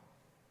die.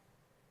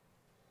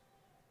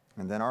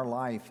 And that our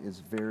life is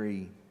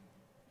very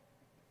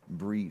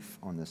brief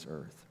on this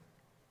earth.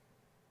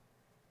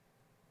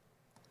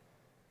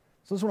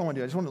 So this is what I want to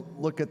do. I just want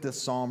to look at this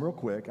psalm real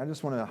quick. I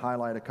just want to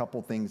highlight a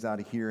couple things out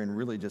of here and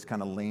really just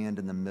kind of land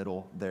in the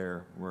middle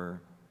there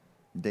where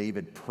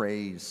David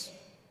prays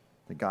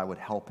that God would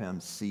help him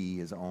see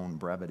his own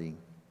brevity.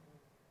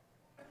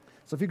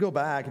 So if you go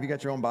back, if you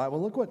got your own Bible,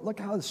 look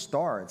how it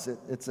starts.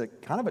 It's a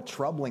kind of a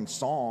troubling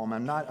psalm.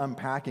 I'm not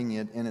unpacking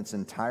it in its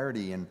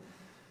entirety. And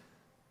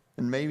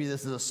maybe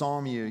this is a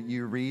psalm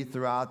you read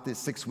throughout the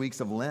 6 weeks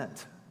of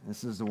Lent.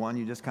 This is the one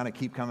you just kind of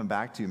keep coming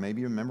back to.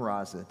 Maybe you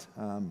memorize it.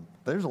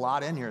 But there's a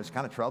lot in here. It's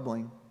kind of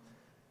troubling.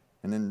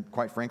 And then,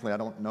 quite frankly, I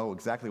don't know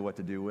exactly what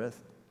to do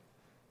with.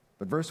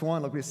 But verse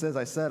 1, look what he says.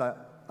 I said,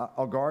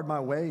 I'll guard my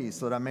ways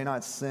so that I may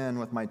not sin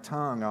with my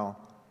tongue.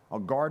 I'll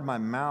guard my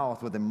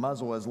mouth with a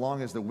muzzle as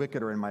long as the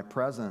wicked are in my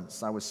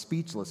presence. I was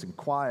speechless and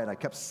quiet. I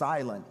kept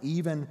silent,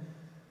 even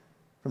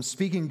from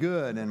speaking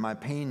good, and my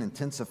pain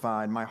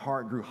intensified. My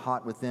heart grew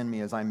hot within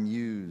me as I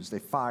mused. A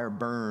fire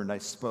burned. I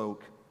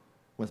spoke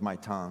with my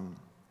tongue.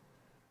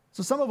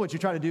 So some of what you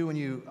try to do when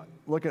you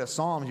look at a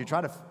psalm is you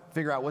try to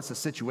figure out what's the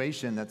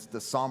situation that the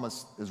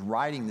psalmist is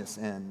writing this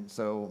in.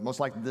 So most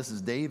likely this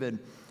is David,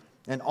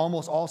 and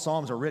almost all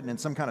psalms are written in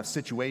some kind of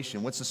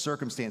situation. What's the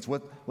circumstance?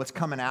 What's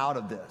coming out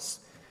of this?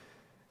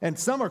 And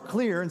some are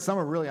clear and some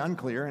are really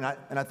unclear, and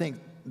I think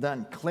the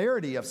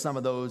unclarity of some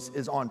of those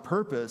is on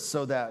purpose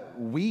so that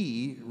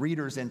we,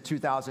 readers in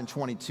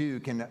 2022,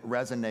 can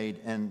resonate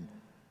and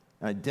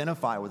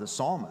identify with the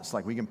psalmist.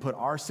 Like we can put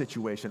our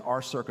situation,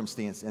 our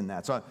circumstance in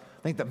that. So I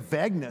think the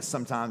vagueness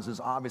sometimes is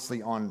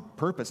obviously on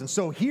purpose. And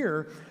so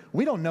here,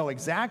 we don't know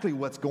exactly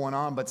what's going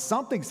on, but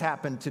something's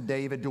happened to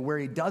David to where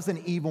he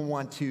doesn't even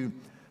want to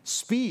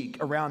speak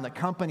around the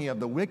company of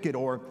the wicked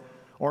or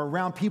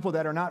around people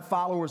that are not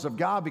followers of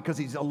God because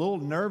he's a little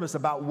nervous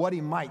about what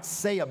he might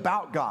say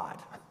about God.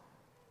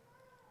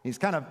 He's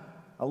kind of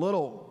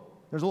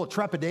there's a little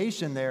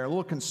trepidation there, a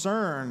little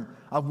concern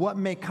of what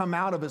may come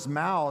out of his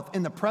mouth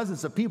in the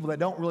presence of people that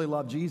don't really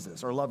love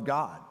Jesus or love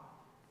God.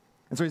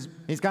 And so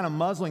he's kind of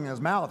muzzling his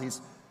mouth.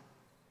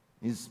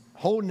 He's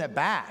holding it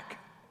back.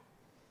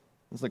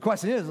 And so the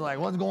question is, like,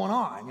 what's going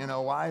on?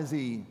 Why is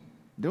he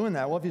doing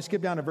that? Well, if you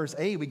skip down to verse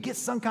 8, we get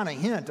some kind of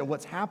hint of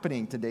what's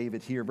happening to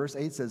David here. Verse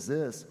 8 says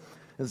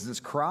this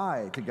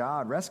cry to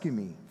God, rescue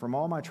me from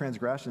all my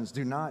transgressions.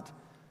 Do not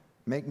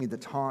make me the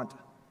taunt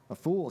of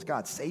fools.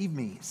 God, save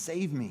me,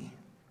 save me.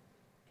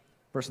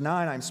 Verse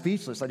 9, I'm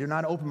speechless. I do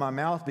not open my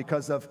mouth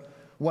because of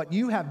what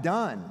you have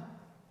done.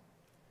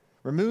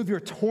 Remove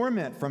your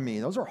torment from me.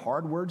 Those are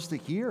hard words to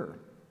hear.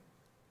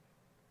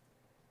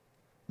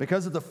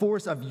 Because of the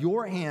force of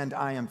your hand,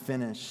 I am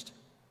finished.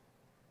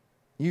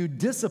 You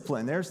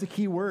discipline, there's the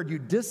key word, you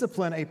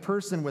discipline a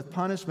person with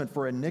punishment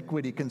for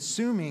iniquity,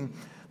 consuming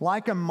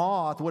like a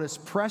moth what is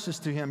precious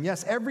to him.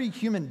 Yes, every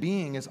human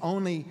being is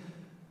only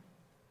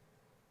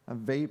a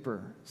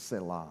vapor,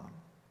 Selah.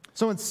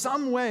 So in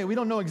some way, we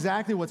don't know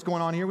exactly what's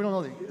going on here. We don't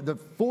know the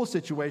full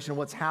situation,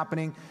 what's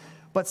happening.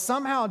 But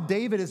somehow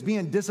David is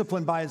being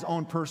disciplined by his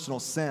own personal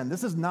sin.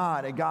 This is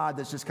not a God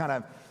that's just kind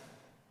of,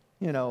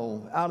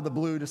 out of the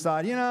blue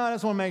decide, I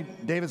just want to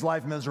make David's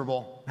life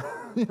miserable. You know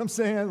what I'm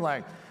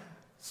saying?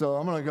 So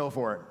I'm going to go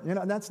for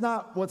it. That's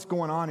not what's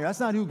going on here. That's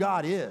not who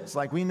God is.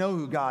 We know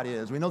who God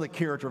is. We know the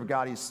character of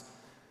God. He's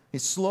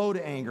slow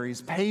to anger.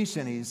 He's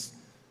patient. He's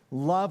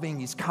loving.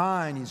 He's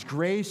kind. He's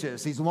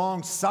gracious. He's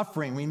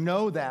long-suffering. We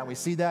know that. We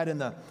see that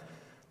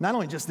not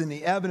only just in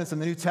the evidence in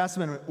the New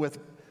Testament with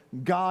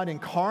God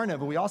incarnate,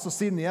 but we also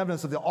see it in the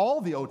evidence of all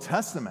the Old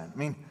Testament. I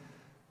mean,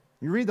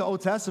 you read the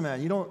Old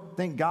Testament, you don't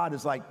think God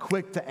is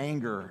quick to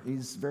anger.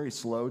 He's very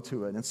slow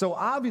to it. And so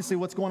obviously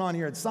what's going on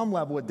here at some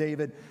level with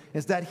David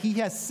is that he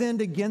has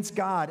sinned against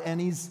God and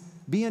he's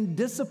being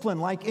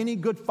disciplined like any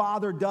good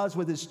father does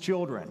with his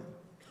children.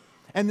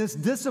 And this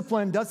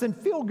discipline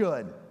doesn't feel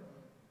good.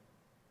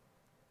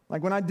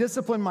 Like when I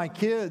discipline my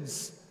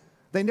kids,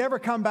 they never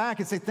come back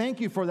and say, thank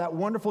you for that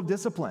wonderful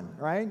discipline,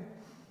 right?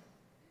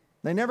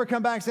 They never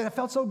come back and say, that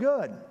felt so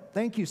good.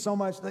 Thank you so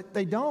much.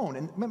 They don't.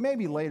 And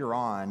maybe later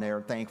on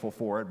they're thankful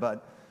for it.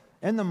 But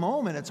in the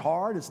moment, it's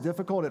hard, it's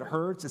difficult, it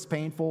hurts, it's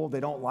painful. They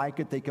don't like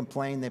it. They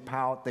complain, they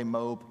pout, they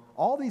mope.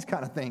 All these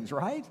kind of things,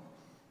 right?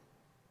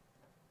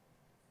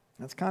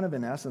 That's kind of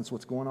in essence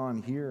what's going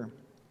on here.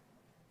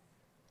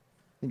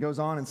 He goes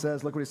on and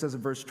says, look what he says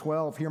in verse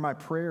 12, hear my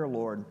prayer,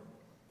 Lord,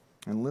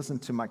 and listen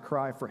to my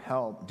cry for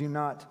help. Do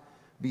not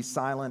be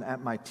silent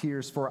at my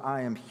tears, for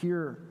I am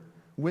here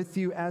with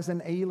you as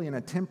an alien,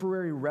 a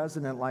temporary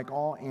resident like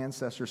all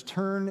ancestors.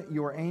 Turn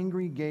your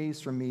angry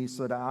gaze from me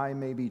so that I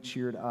may be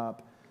cheered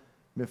up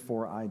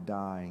before I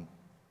die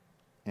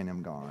and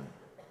am gone.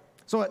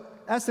 So in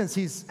essence,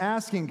 he's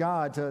asking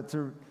God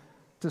to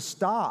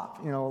stop,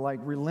 like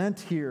relent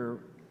here.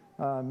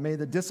 May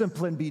the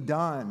discipline be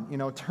done.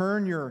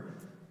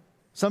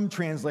 Some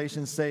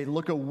translations say,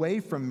 look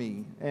away from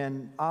me.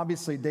 And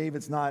obviously,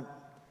 David's not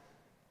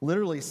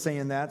literally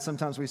saying that.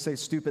 Sometimes we say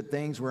stupid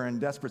things. We're in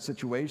desperate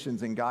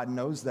situations, and God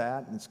knows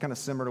that. And it's kind of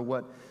similar to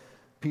what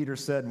Peter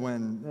said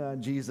when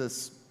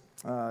Jesus,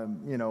 caught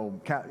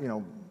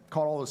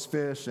all those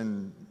fish,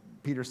 and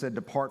Peter said,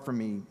 depart from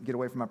me, get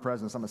away from my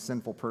presence. I'm a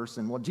sinful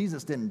person. Well,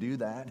 Jesus didn't do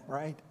that,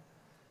 right?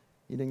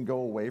 He didn't go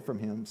away from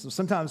him. So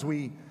sometimes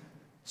we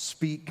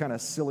speak kind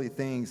of silly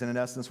things, and in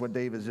essence, what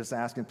David is just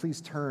asking, please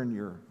turn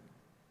your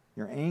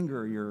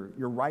anger,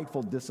 your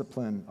rightful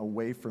discipline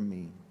away from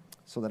me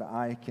so that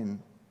I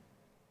can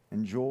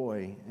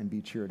enjoy and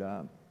be cheered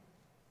up.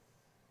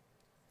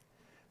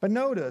 But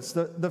notice,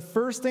 the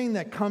first thing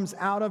that comes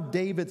out of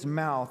David's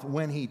mouth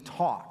when he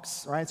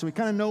talks, right? So we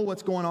kind of know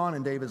what's going on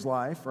in David's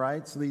life,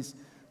 right? So these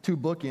two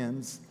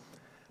bookends.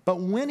 But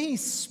when he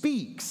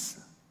speaks,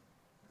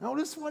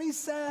 notice what he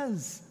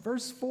says.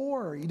 Verse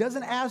 4, he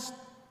doesn't ask.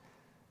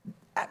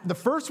 The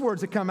first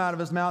words that come out of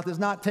his mouth is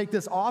not, take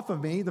this off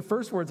of me. The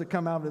first words that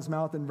come out of his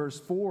mouth in verse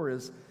 4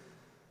 is,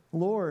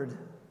 Lord,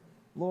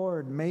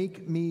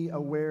 make me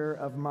aware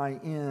of my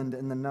end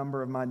and the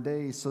number of my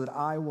days so that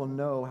I will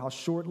know how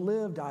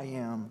short-lived I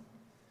am.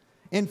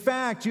 In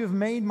fact, you have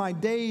made my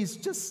days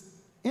just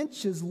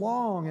inches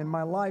long, and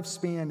my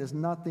lifespan is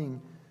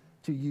nothing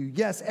to you.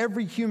 Yes,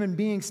 every human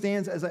being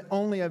stands as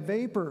only a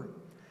vapor.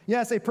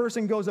 Yes, a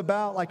person goes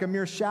about like a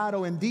mere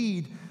shadow.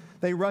 Indeed,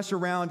 they rush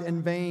around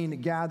in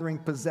vain, gathering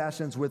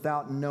possessions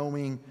without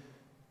knowing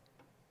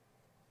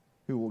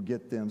who will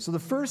get them. So the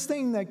first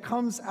thing that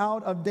comes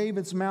out of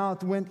David's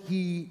mouth when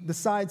he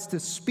decides to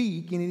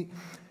speak, and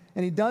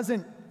he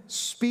doesn't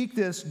speak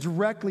this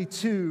directly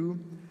to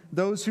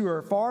those who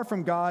are far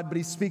from God, but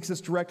he speaks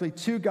this directly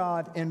to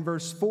God in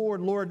verse 4,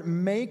 Lord,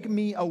 make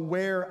me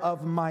aware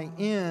of my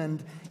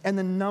end and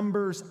the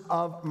numbers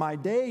of my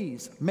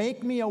days.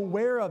 Make me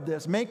aware of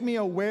this. Make me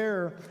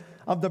aware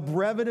of the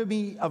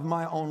brevity of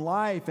my own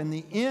life and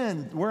the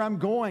end, where I'm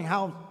going,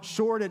 how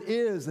short it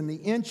is, and the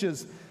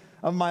inches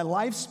of my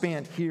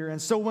lifespan here.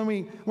 And so when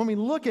we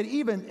look at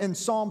even in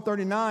Psalm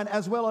 39,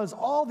 as well as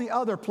all the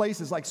other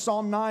places like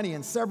Psalm 90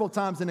 and several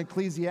times in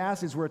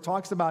Ecclesiastes where it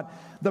talks about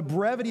the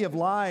brevity of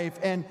life,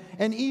 and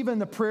even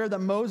the prayer that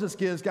Moses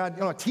gives,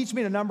 God, teach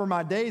me to number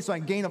my days so I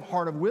can gain a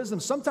heart of wisdom.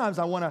 Sometimes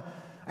I want to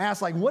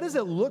ask, what does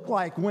it look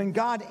like when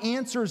God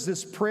answers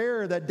this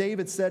prayer that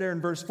David said here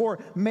in verse 4,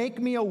 make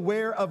me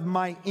aware of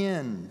my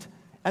end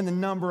and the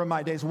number of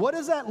my days? What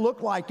does that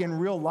look like in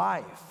real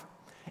life?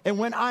 And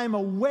when I'm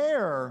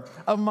aware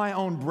of my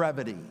own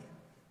brevity.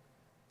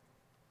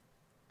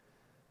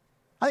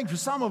 I think for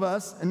some of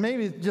us, and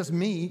maybe just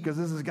me, because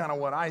this is kind of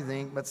what I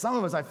think, but some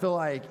of us, I feel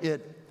like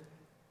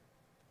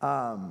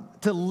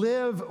to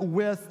live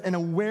with an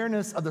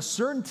awareness of the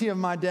certainty of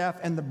my death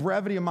and the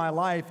brevity of my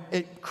life,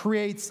 it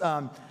creates,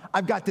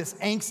 I've got this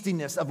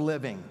angstiness of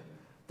living.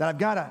 That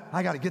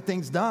I got to get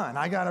things done.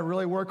 I got to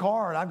really work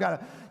hard. I've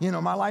got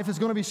to, my life is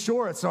going to be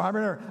short, so I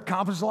better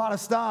accomplish a lot of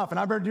stuff, and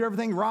I better do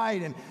everything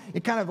right. And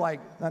it kind of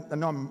like, I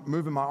know I'm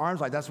moving my arms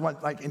like that's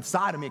what, like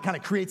inside of me, it kind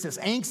of creates this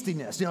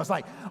angstiness. It's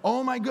like,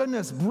 oh my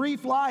goodness,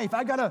 brief life.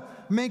 I got to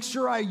make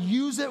sure I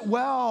use it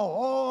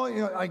well.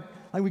 Like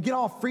we get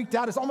all freaked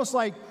out. It's almost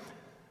like,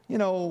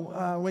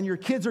 when your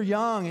kids are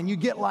young and you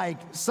get like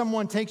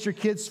someone takes your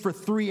kids for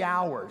 3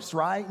 hours,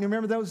 right? You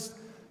remember those?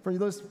 For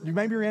those,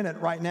 maybe you're in it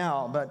right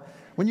now, but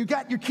when you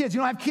got your kids, you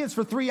don't have kids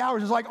for 3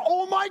 hours, it's like,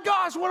 oh my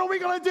gosh, what are we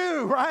going to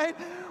do, right?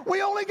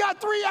 We only got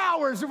 3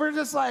 hours, and we're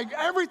just like,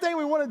 everything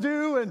we want to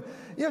do, and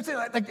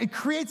it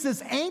creates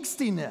this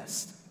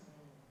angstiness.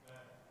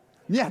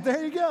 Yeah,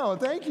 there you go.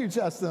 Thank you,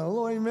 Justin. A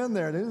little amen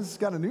there. They just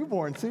got a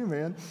newborn too,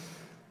 man.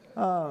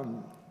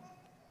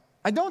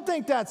 I don't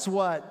think that's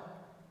what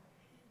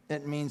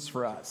it means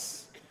for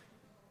us.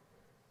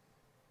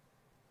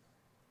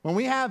 When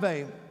we have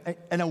an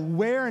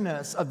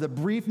awareness of the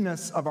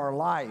briefness of our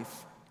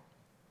life,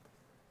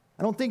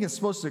 I don't think it's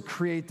supposed to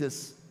create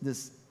this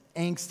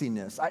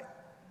angstiness.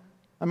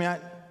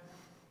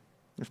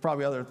 There's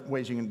probably other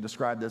ways you can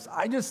describe this.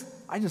 I just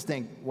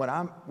think what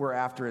we're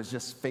after is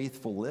just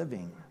faithful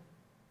living.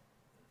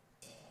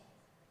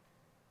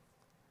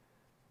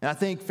 And I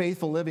think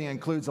faithful living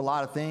includes a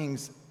lot of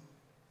things,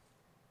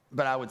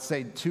 but I would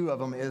say two of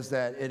them is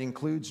that it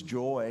includes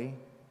joy.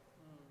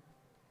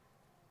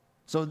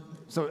 So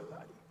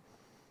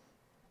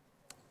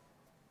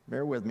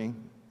bear with me.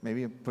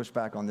 Maybe push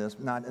back on this,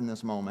 not in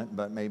this moment,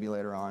 but maybe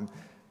later on.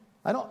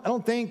 I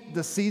don't think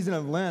the season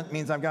of Lent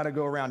means I've got to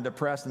go around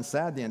depressed and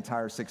sad the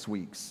entire 6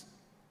 weeks.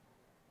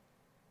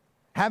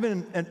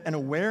 Having an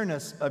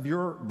awareness of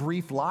your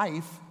brief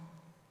life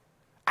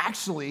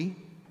actually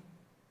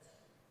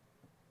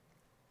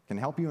can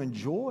help you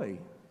enjoy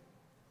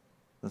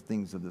the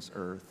things of this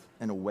earth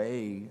in a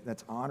way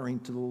that's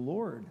honoring to the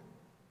Lord.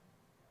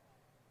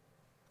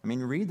 I mean,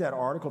 read that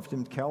article from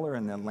Tim Keller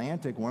in The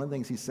Atlantic. One of the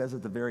things he says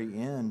at the very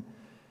end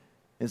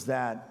is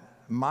that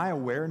my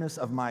awareness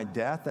of my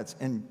death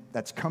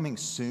that's coming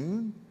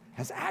soon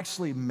has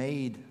actually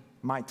made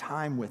my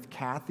time with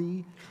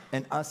Kathy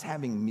and us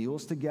having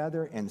meals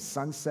together and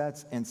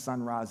sunsets and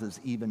sunrises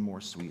even more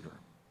sweeter.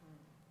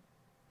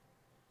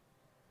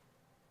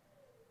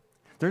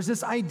 There's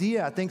this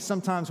idea, I think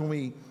sometimes when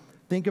we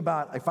think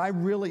about, if I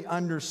really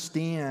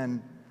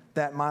understand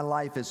that my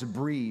life is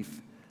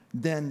brief,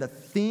 then the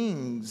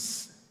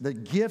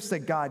gifts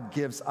that God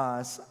gives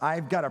us,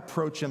 I've got to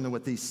approach them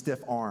with these stiff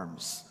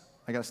arms.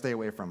 I got to stay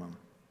away from them.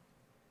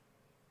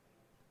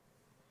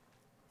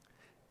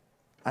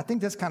 I think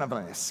that's kind of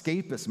an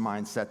escapist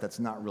mindset that's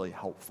not really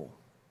helpful.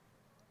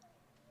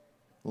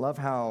 Love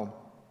how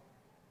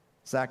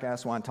Zach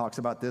Aswan talks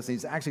about this.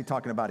 He's actually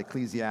talking about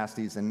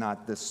Ecclesiastes and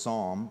not this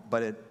psalm,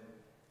 but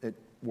it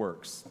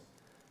works.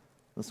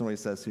 Listen to what he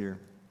says here.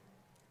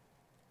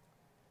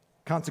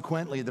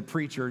 Consequently, the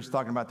preacher, he's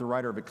talking about the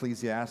writer of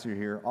Ecclesiastes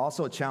here,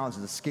 also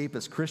challenges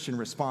escapist Christian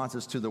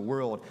responses to the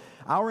world.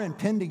 Our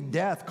impending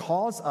death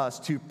calls us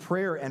to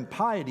prayer and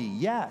piety.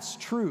 Yes,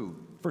 true,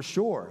 for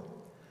sure.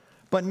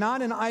 But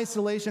not in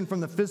isolation from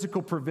the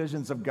physical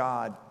provisions of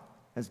God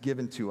has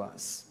given to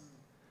us.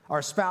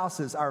 Our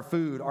spouses, our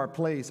food, our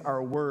place,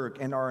 our work,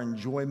 and our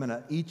enjoyment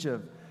of each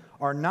of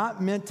are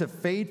not meant to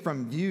fade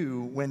from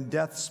view when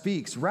death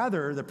speaks.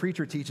 Rather, the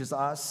preacher teaches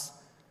us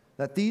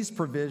that these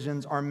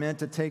provisions are meant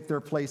to take their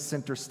place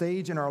center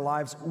stage in our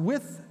lives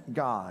with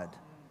God.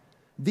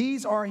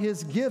 These are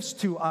His gifts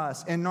to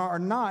us and are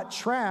not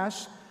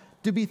trash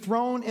to be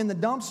thrown in the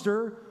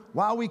dumpster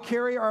while we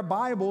carry our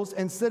Bibles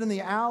and sit in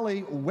the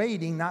alley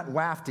waiting, not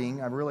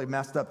wafting. I really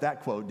messed up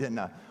that quote, didn't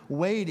I?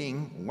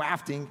 Waiting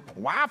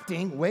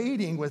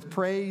with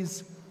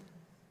praise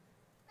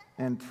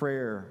and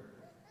prayer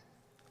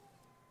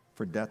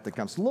for death that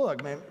comes.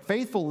 Look, man,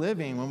 faithful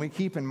living, when we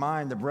keep in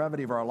mind the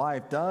brevity of our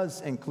life, does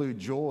include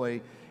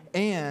joy,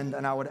 and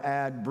I would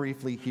add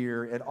briefly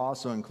here, it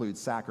also includes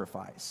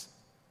sacrifice.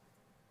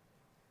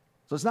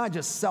 So it's not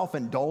just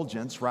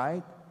self-indulgence,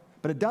 right?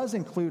 But it does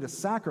include a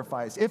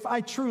sacrifice, if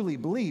I truly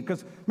believe.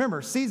 Because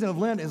remember, season of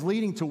Lent is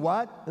leading to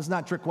what? That's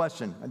not a trick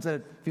question. I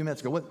said it a few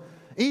minutes ago. What?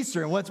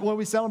 Easter, and what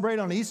we celebrate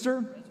on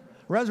Easter?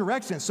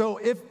 Resurrection. So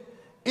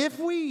if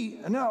we,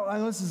 no, I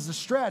know this is a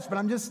stretch,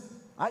 but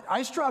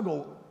I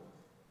struggle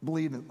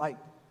believing,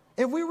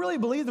 if we really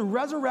believe the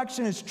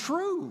resurrection is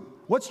true,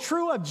 what's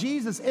true of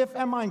Jesus, if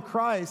am I in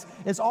Christ,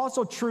 is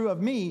also true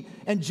of me,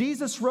 and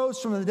Jesus rose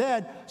from the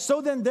dead, so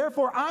then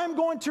therefore I'm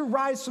going to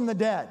rise from the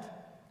dead.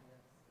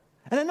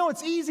 And I know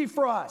it's easy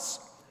for us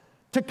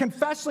to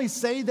confessionally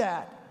say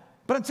that,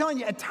 but I'm telling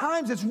you, at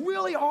times it's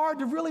really hard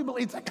to really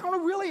believe. Is that going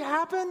to really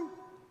happen?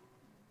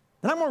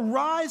 And I'm going to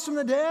rise from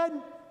the dead?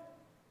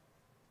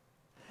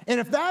 And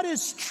if that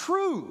is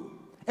true,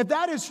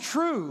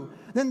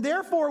 then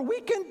therefore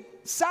we can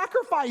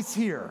sacrifice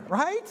here,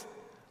 right?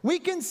 We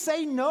can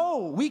say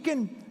no. We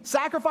can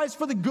sacrifice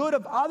for the good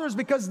of others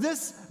because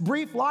this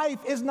brief life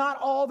is not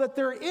all that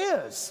there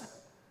is.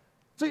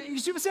 So you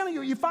see what I'm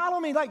saying? You follow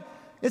me?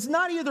 It's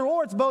not either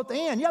or, it's both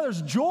and. Yeah,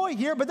 there's joy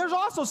here, but there's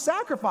also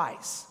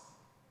sacrifice.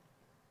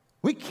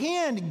 We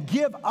can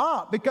give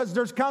up because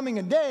there's coming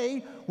a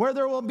day where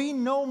there will be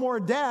no more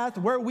death,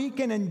 where we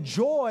can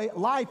enjoy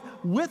life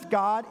with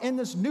God in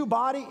this new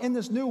body, in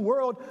this new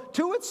world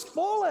to its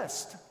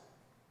fullest.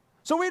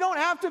 So we don't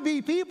have to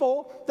be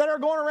people that are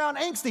going around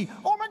angsty.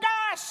 Oh my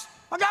gosh,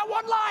 I got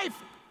one life.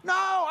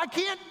 I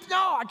can't,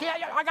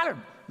 I got to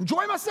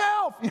enjoy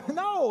myself.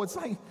 No, it's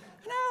like,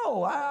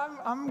 no,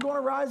 I'm going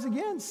to rise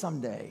again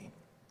someday.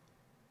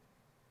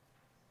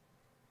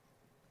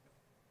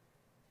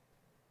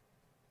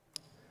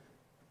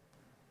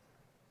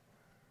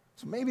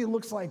 So maybe it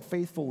looks like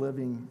faithful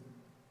living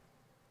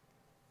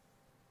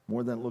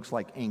more than it looks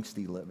like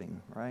angsty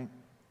living, right?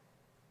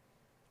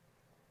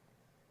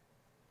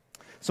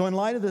 So in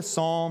light of this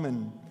psalm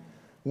and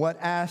what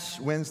Ash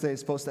Wednesday is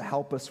supposed to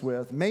help us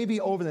with,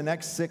 maybe over the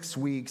next 6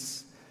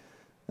 weeks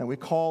that we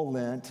call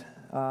Lent,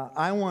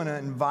 I want to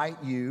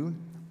invite you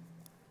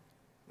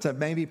to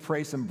maybe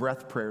pray some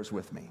breath prayers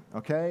with me,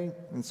 okay?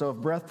 And so if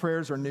breath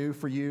prayers are new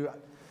for you,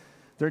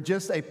 they're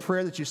just a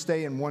prayer that you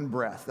stay in one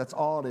breath. That's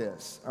all it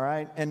is, all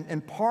right?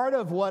 And part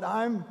of what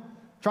I'm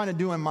trying to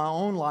do in my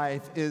own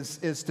life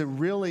is to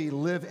really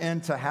live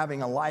into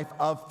having a life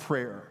of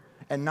prayer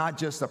and not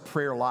just a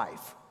prayer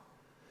life.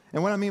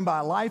 And what I mean by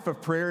a life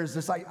of prayer is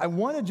this: I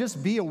want to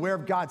just be aware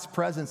of God's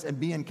presence and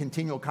be in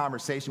continual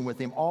conversation with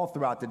Him all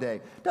throughout the day.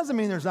 Doesn't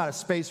mean there's not a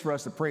space for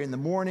us to pray in the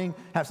morning,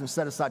 have some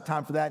set aside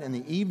time for that in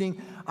the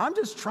evening. I'm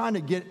just trying to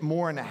get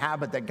more in the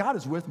habit that God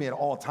is with me at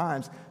all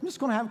times. I'm just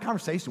going to have a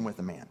conversation with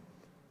the man.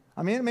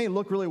 I mean, it may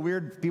look really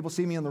weird if people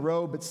see me on the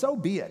road, but so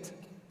be it.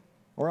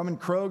 Or I'm in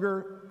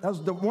Kroger. That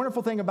was the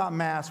wonderful thing about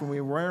Mass. When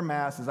we wear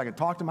masks is I could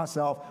talk to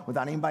myself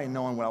without anybody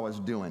knowing what I was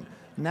doing.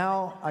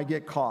 Now I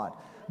get caught.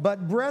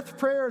 But breath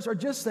prayers are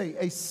just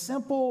a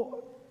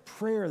simple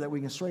prayer that we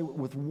can say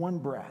with one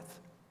breath.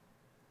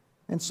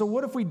 And so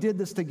what if we did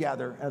this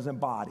together as a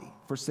body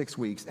for 6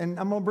 weeks? And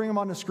I'm going to bring them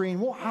on the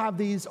screen. We'll have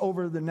these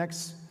over the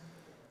next,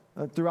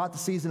 throughout the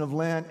season of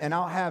Lent, and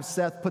I'll have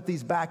Seth put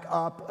these back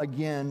up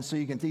again so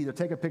you can either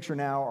take a picture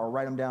now or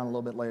write them down a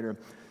little bit later.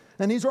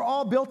 And these are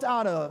all built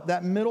out of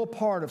that middle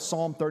part of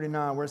Psalm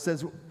 39 where it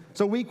says,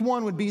 so week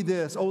 1 would be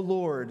this: O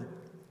Lord,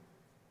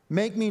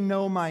 make me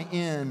know my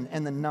end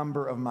and the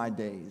number of my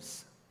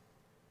days.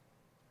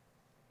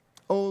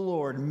 O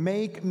Lord,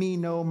 make me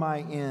know my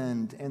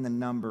end and the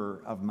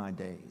number of my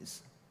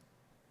days.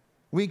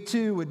 Week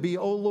 2 would be,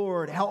 O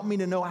Lord, help me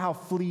to know how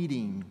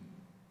fleeting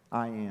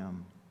I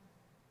am.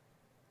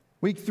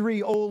 Week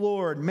 3, O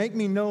Lord, make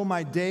me know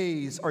my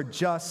days are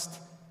just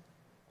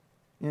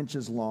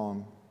inches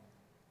long.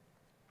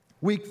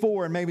 Week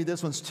 4, and maybe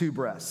this one's 2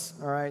 breaths.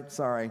 All right,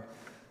 sorry.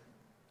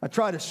 I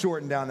tried to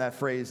shorten down that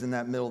phrase in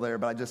that middle there,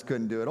 but I just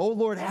couldn't do it. Oh,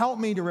 Lord, help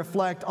me to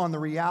reflect on the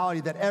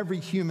reality that every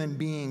human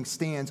being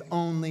stands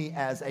only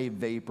as a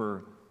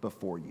vapor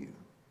before you.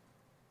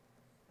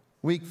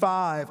 Week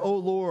 5, oh,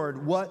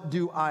 Lord, what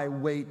do I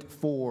wait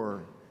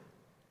for?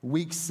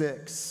 Week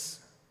 6,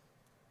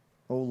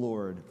 oh,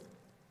 Lord,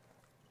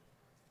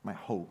 my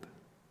hope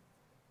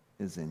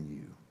is in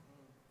you.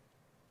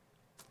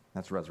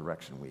 That's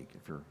Resurrection Week,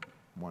 if you're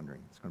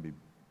wondering. It's going to be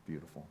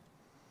beautiful.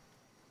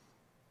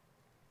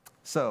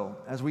 So,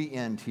 as we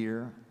end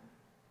here,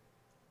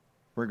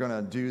 we're going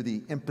to do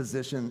the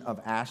imposition of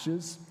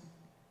ashes.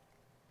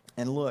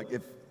 And look,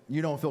 if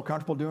you don't feel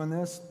comfortable doing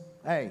this,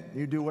 hey,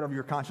 you do whatever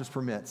your conscience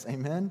permits.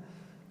 Amen?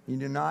 You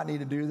do not need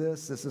to do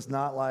this. This is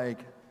not like,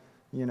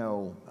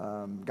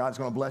 God's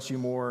going to bless you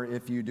more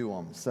if you do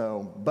them.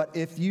 So, but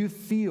if you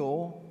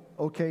feel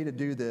okay to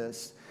do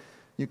this,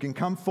 you can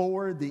come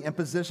forward. The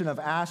imposition of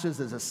ashes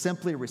is a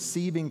simply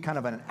receiving kind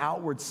of an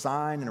outward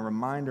sign and a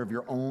reminder of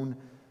your own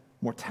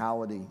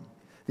mortality.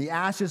 The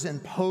ashes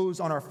imposed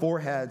on our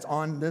foreheads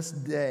on this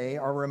day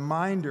are a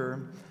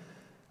reminder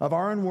of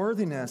our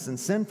unworthiness and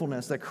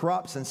sinfulness that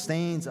corrupts and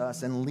stains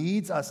us and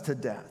leads us to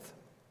death.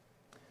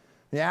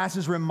 The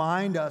ashes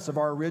remind us of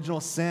our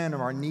original sin,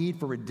 of our need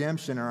for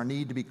redemption, and our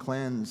need to be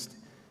cleansed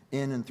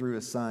in and through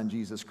His Son,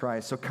 Jesus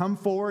Christ. So come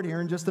forward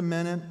here in just a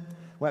minute.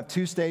 We'll have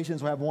 2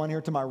 stations. We'll have one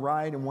here to my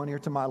right and one here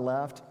to my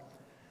left.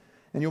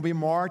 And you'll be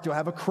marked. You'll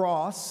have a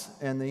cross,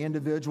 and the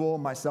individual,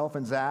 myself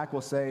and Zach,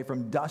 will say,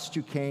 from dust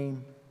you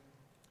came,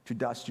 to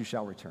dust you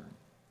shall return.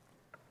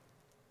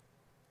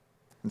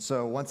 And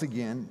so, once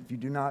again, if you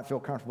do not feel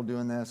comfortable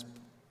doing this,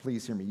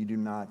 please hear me. You do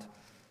not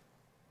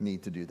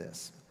need to do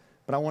this.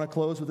 But I want to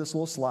close with this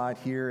little slide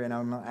here, and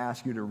I'm going to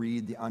ask you to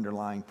read the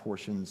underlying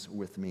portions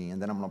with me.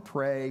 And then I'm going to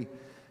pray,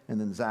 and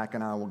then Zach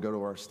and I will go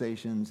to our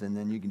stations, and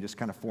then you can just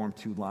kind of form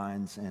 2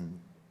 lines and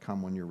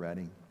come when you're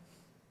ready.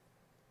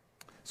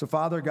 So,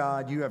 Father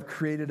God, you have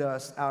created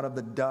us out of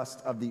the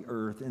dust of the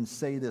earth, and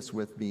say this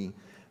with me.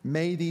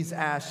 May these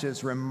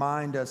ashes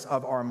remind us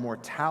of our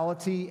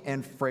mortality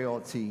and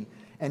frailty,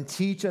 and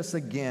teach us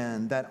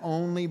again that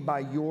only by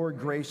your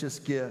gracious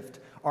gift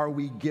are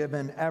we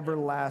given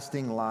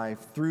everlasting life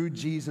through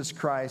Jesus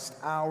Christ,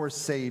 our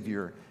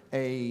Savior.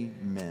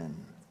 Amen.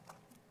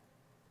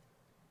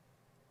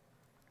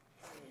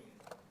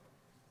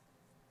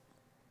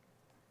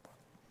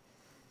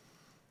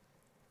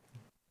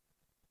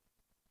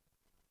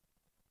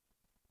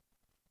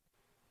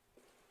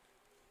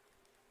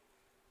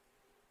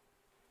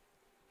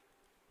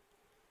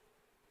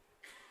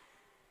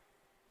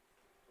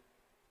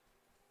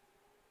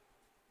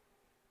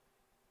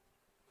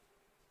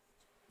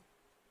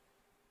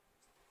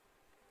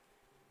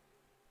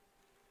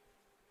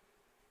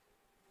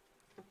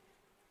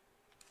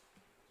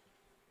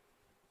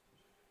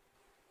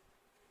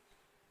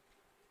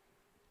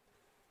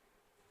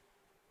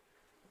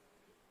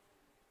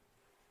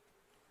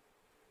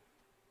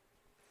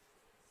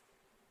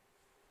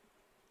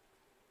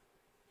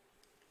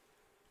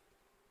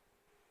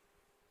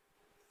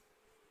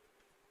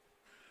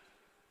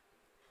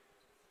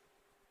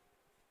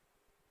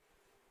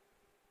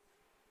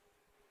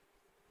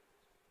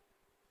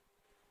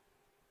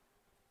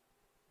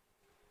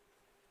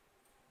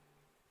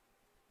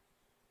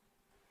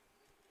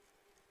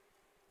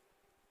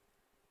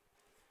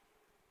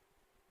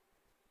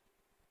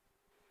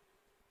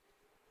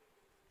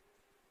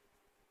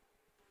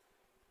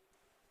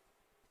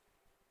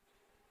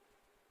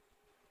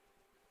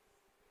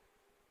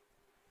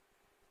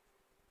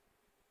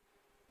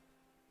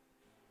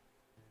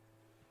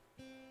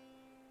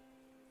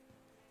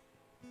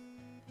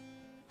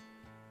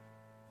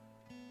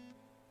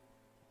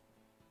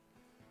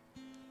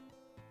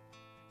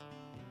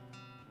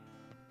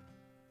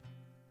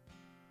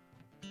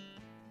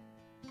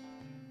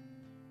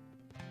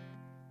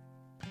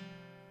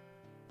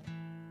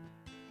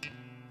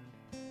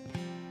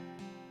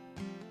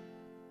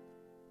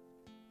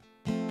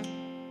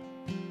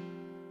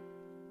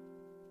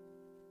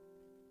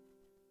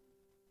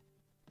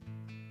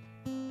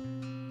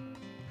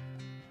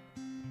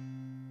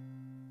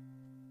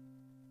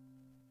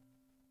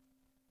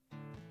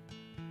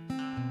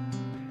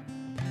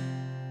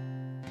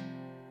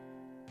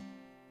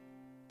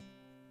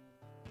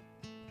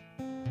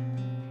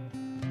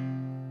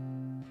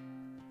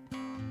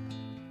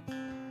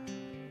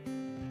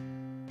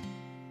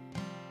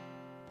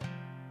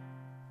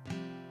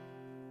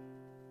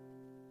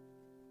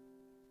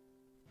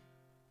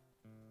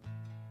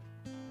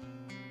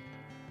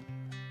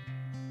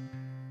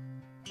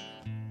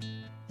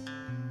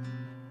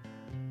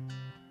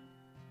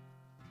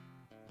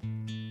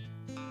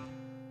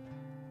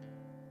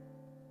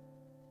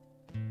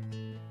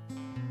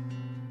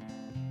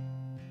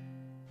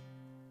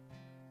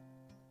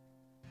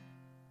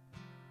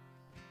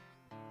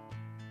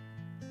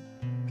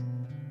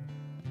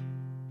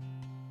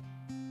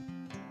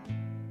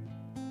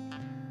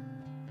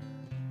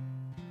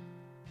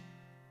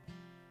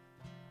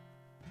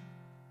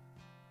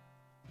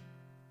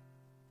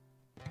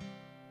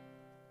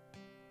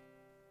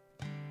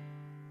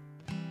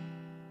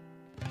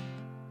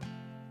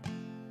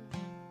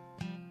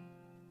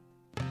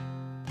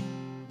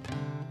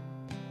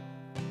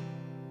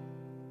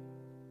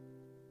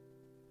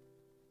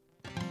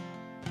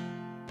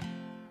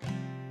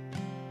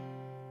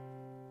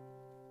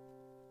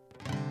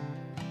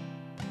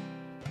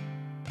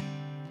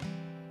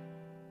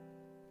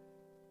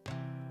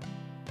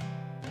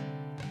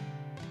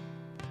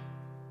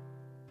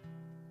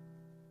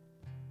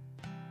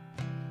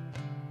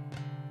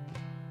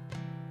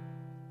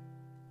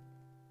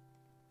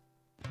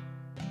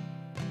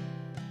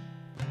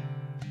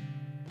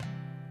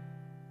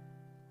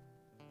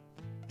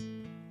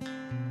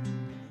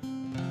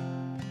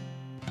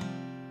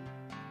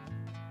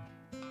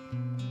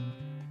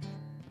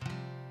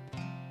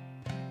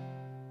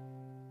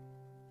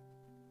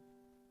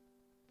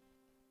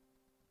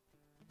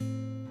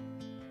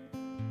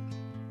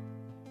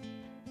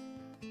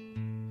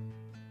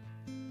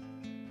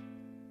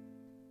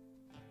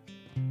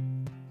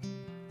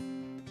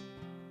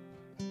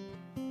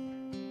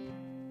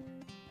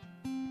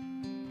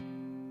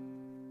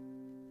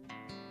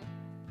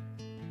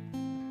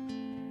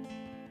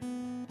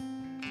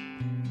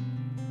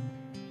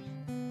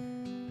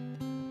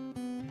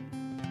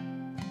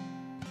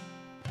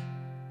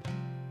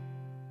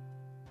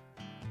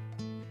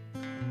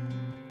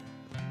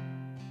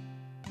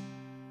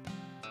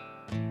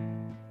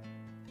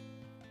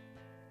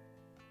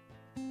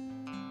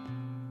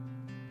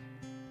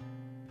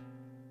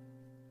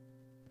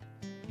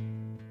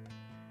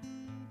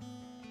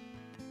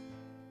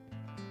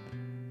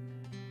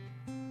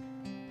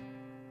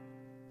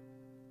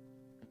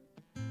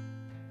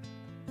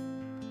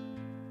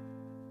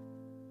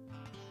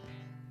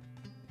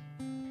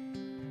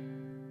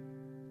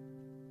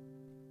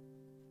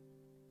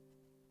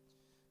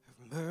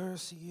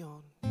 mercy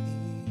on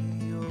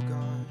me, O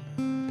God,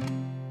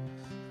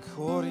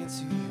 according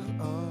to your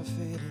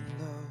unfailing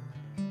love,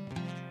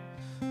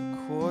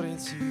 according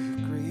to your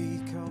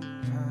great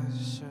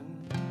compassion.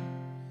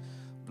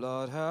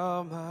 Blot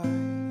out my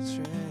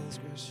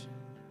transgression.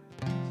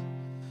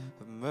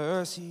 Have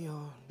mercy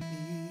on me,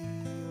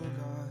 O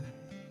God,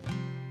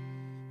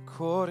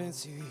 according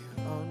to your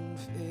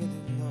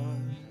unfailing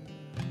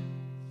love,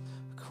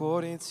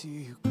 according to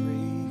your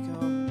great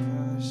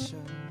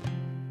compassion.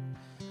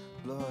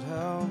 Blot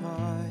out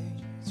my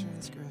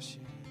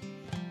transgression.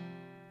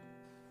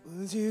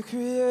 Would you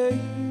create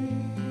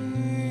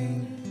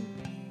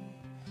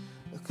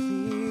a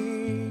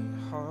clean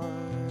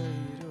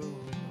heart, O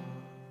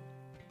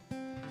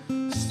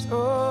God?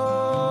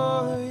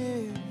 Restore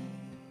in me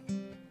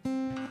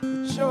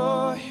the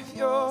joy of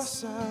your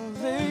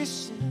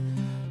salvation.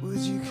 Would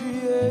you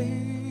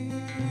create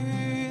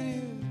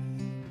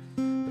a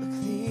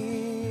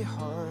clean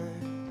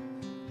heart,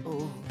 O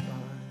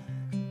God?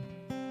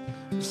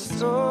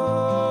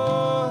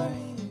 Restore in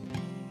me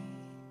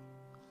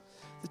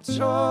the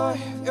joy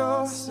of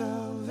your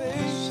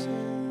salvation.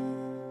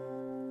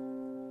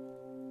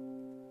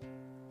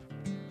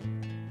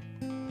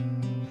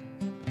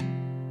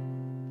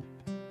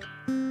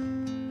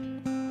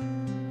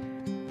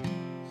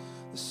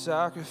 The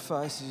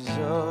sacrifices of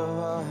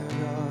our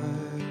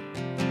God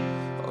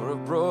are a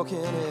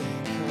broken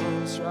and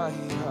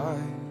contrite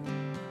heart.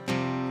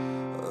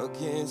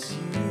 Against you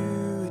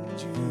and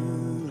you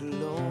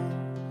alone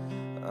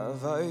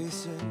have I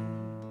sinned.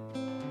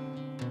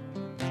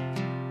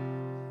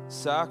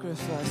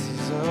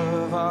 Sacrifices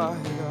of our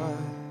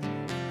God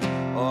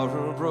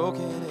are a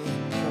broken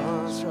and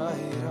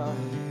contrite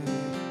heart.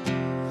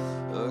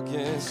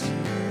 Against you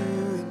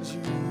and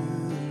you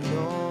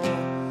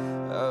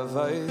alone have I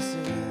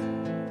sinned.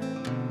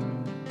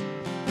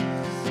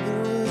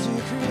 Would you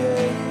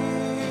create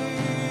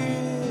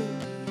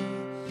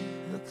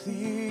a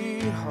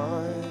clean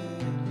heart,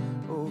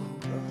 O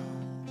God?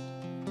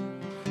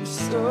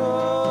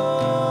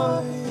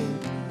 Restore in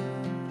me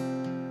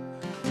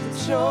the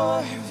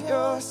joy of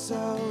your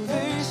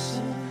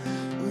salvation.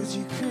 Would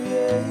you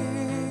create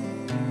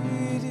in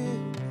me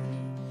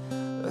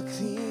a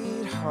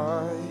clean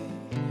heart,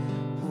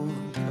 O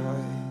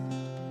God?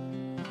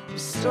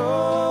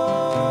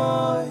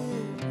 Restore in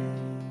me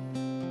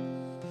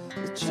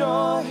the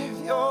joy of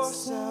your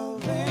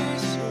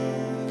salvation.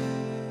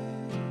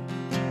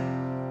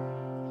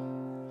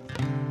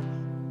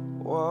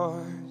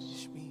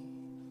 Wash me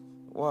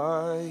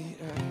white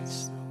as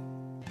snow,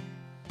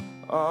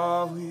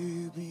 I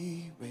will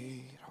be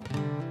made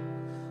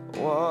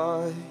whole.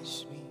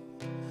 Wash me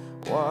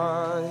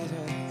white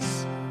as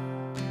snow,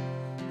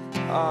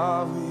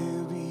 I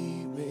will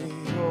be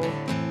made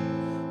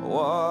whole.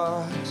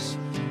 Wash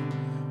me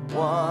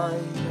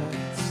white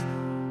as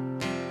snow,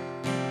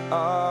 I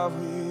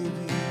will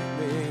be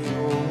made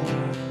whole.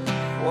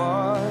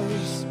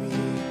 Wash me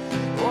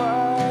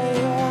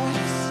white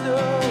as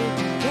snow,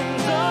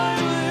 and I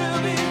will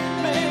be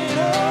made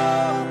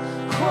whole.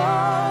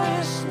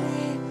 Wash me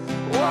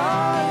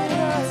white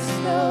as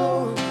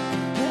snow,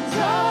 and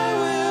I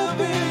will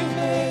be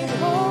made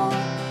whole.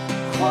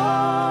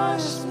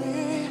 Wash me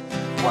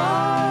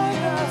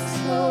white as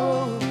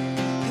snow,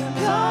 and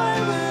I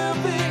will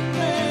be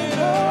made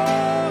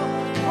whole.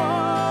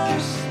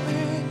 Wash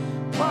me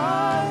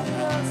white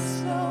as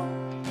snow,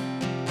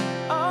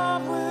 I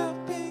will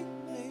be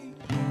made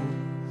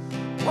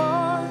whole.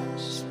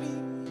 Wash me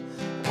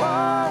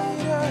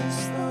white as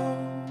snow.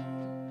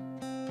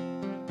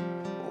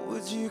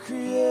 Would you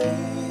create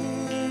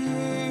in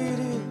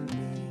me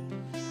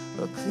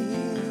a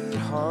clean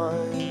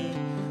heart,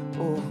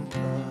 O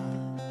God?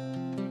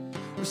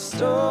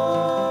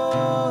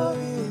 Restore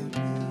in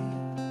me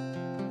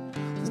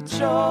the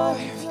joy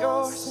of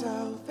your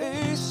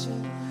salvation.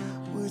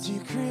 Would you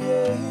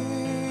create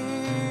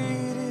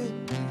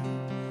in me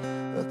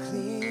a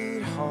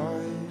clean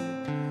heart,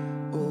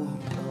 O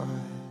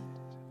God?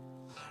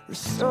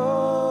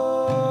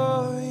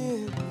 Restore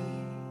in me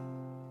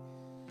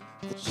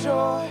the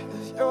joy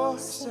of your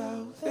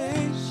salvation.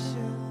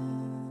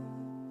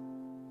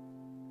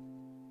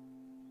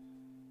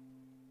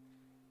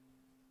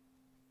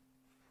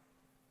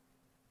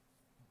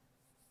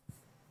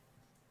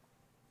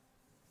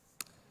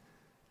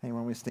 Hey,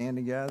 when we stand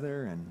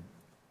together, and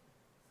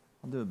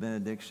I'll do a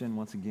benediction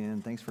once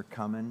again. Thanks for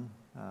coming.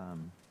 I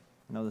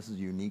know this is a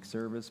unique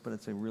service, but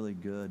it's a really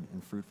good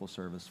and fruitful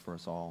service for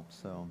us all.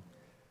 So,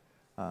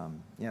 so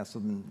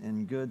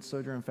in good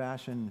Sojourn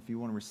fashion, if you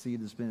want to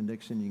receive this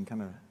benediction, you can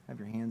kind of have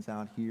your hands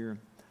out here.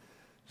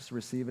 Just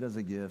receive it as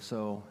a gift.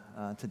 So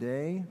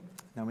today,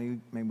 now may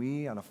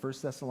we, out of 1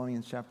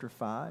 Thessalonians chapter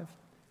 5,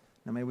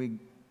 now may we,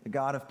 the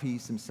God of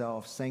peace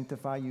himself,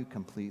 sanctify you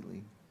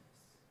completely.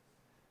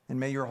 And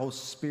may your whole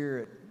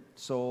spirit,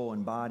 soul,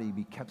 and body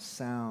be kept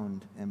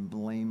sound and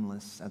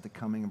blameless at the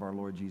coming of our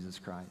Lord Jesus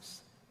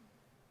Christ.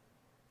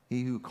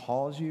 He who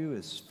calls you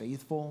is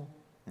faithful,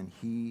 and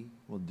he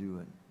will do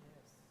it.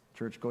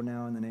 Church, go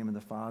now in the name of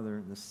the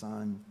Father, the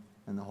Son,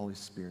 and the Holy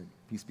Spirit.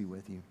 Peace be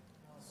with you.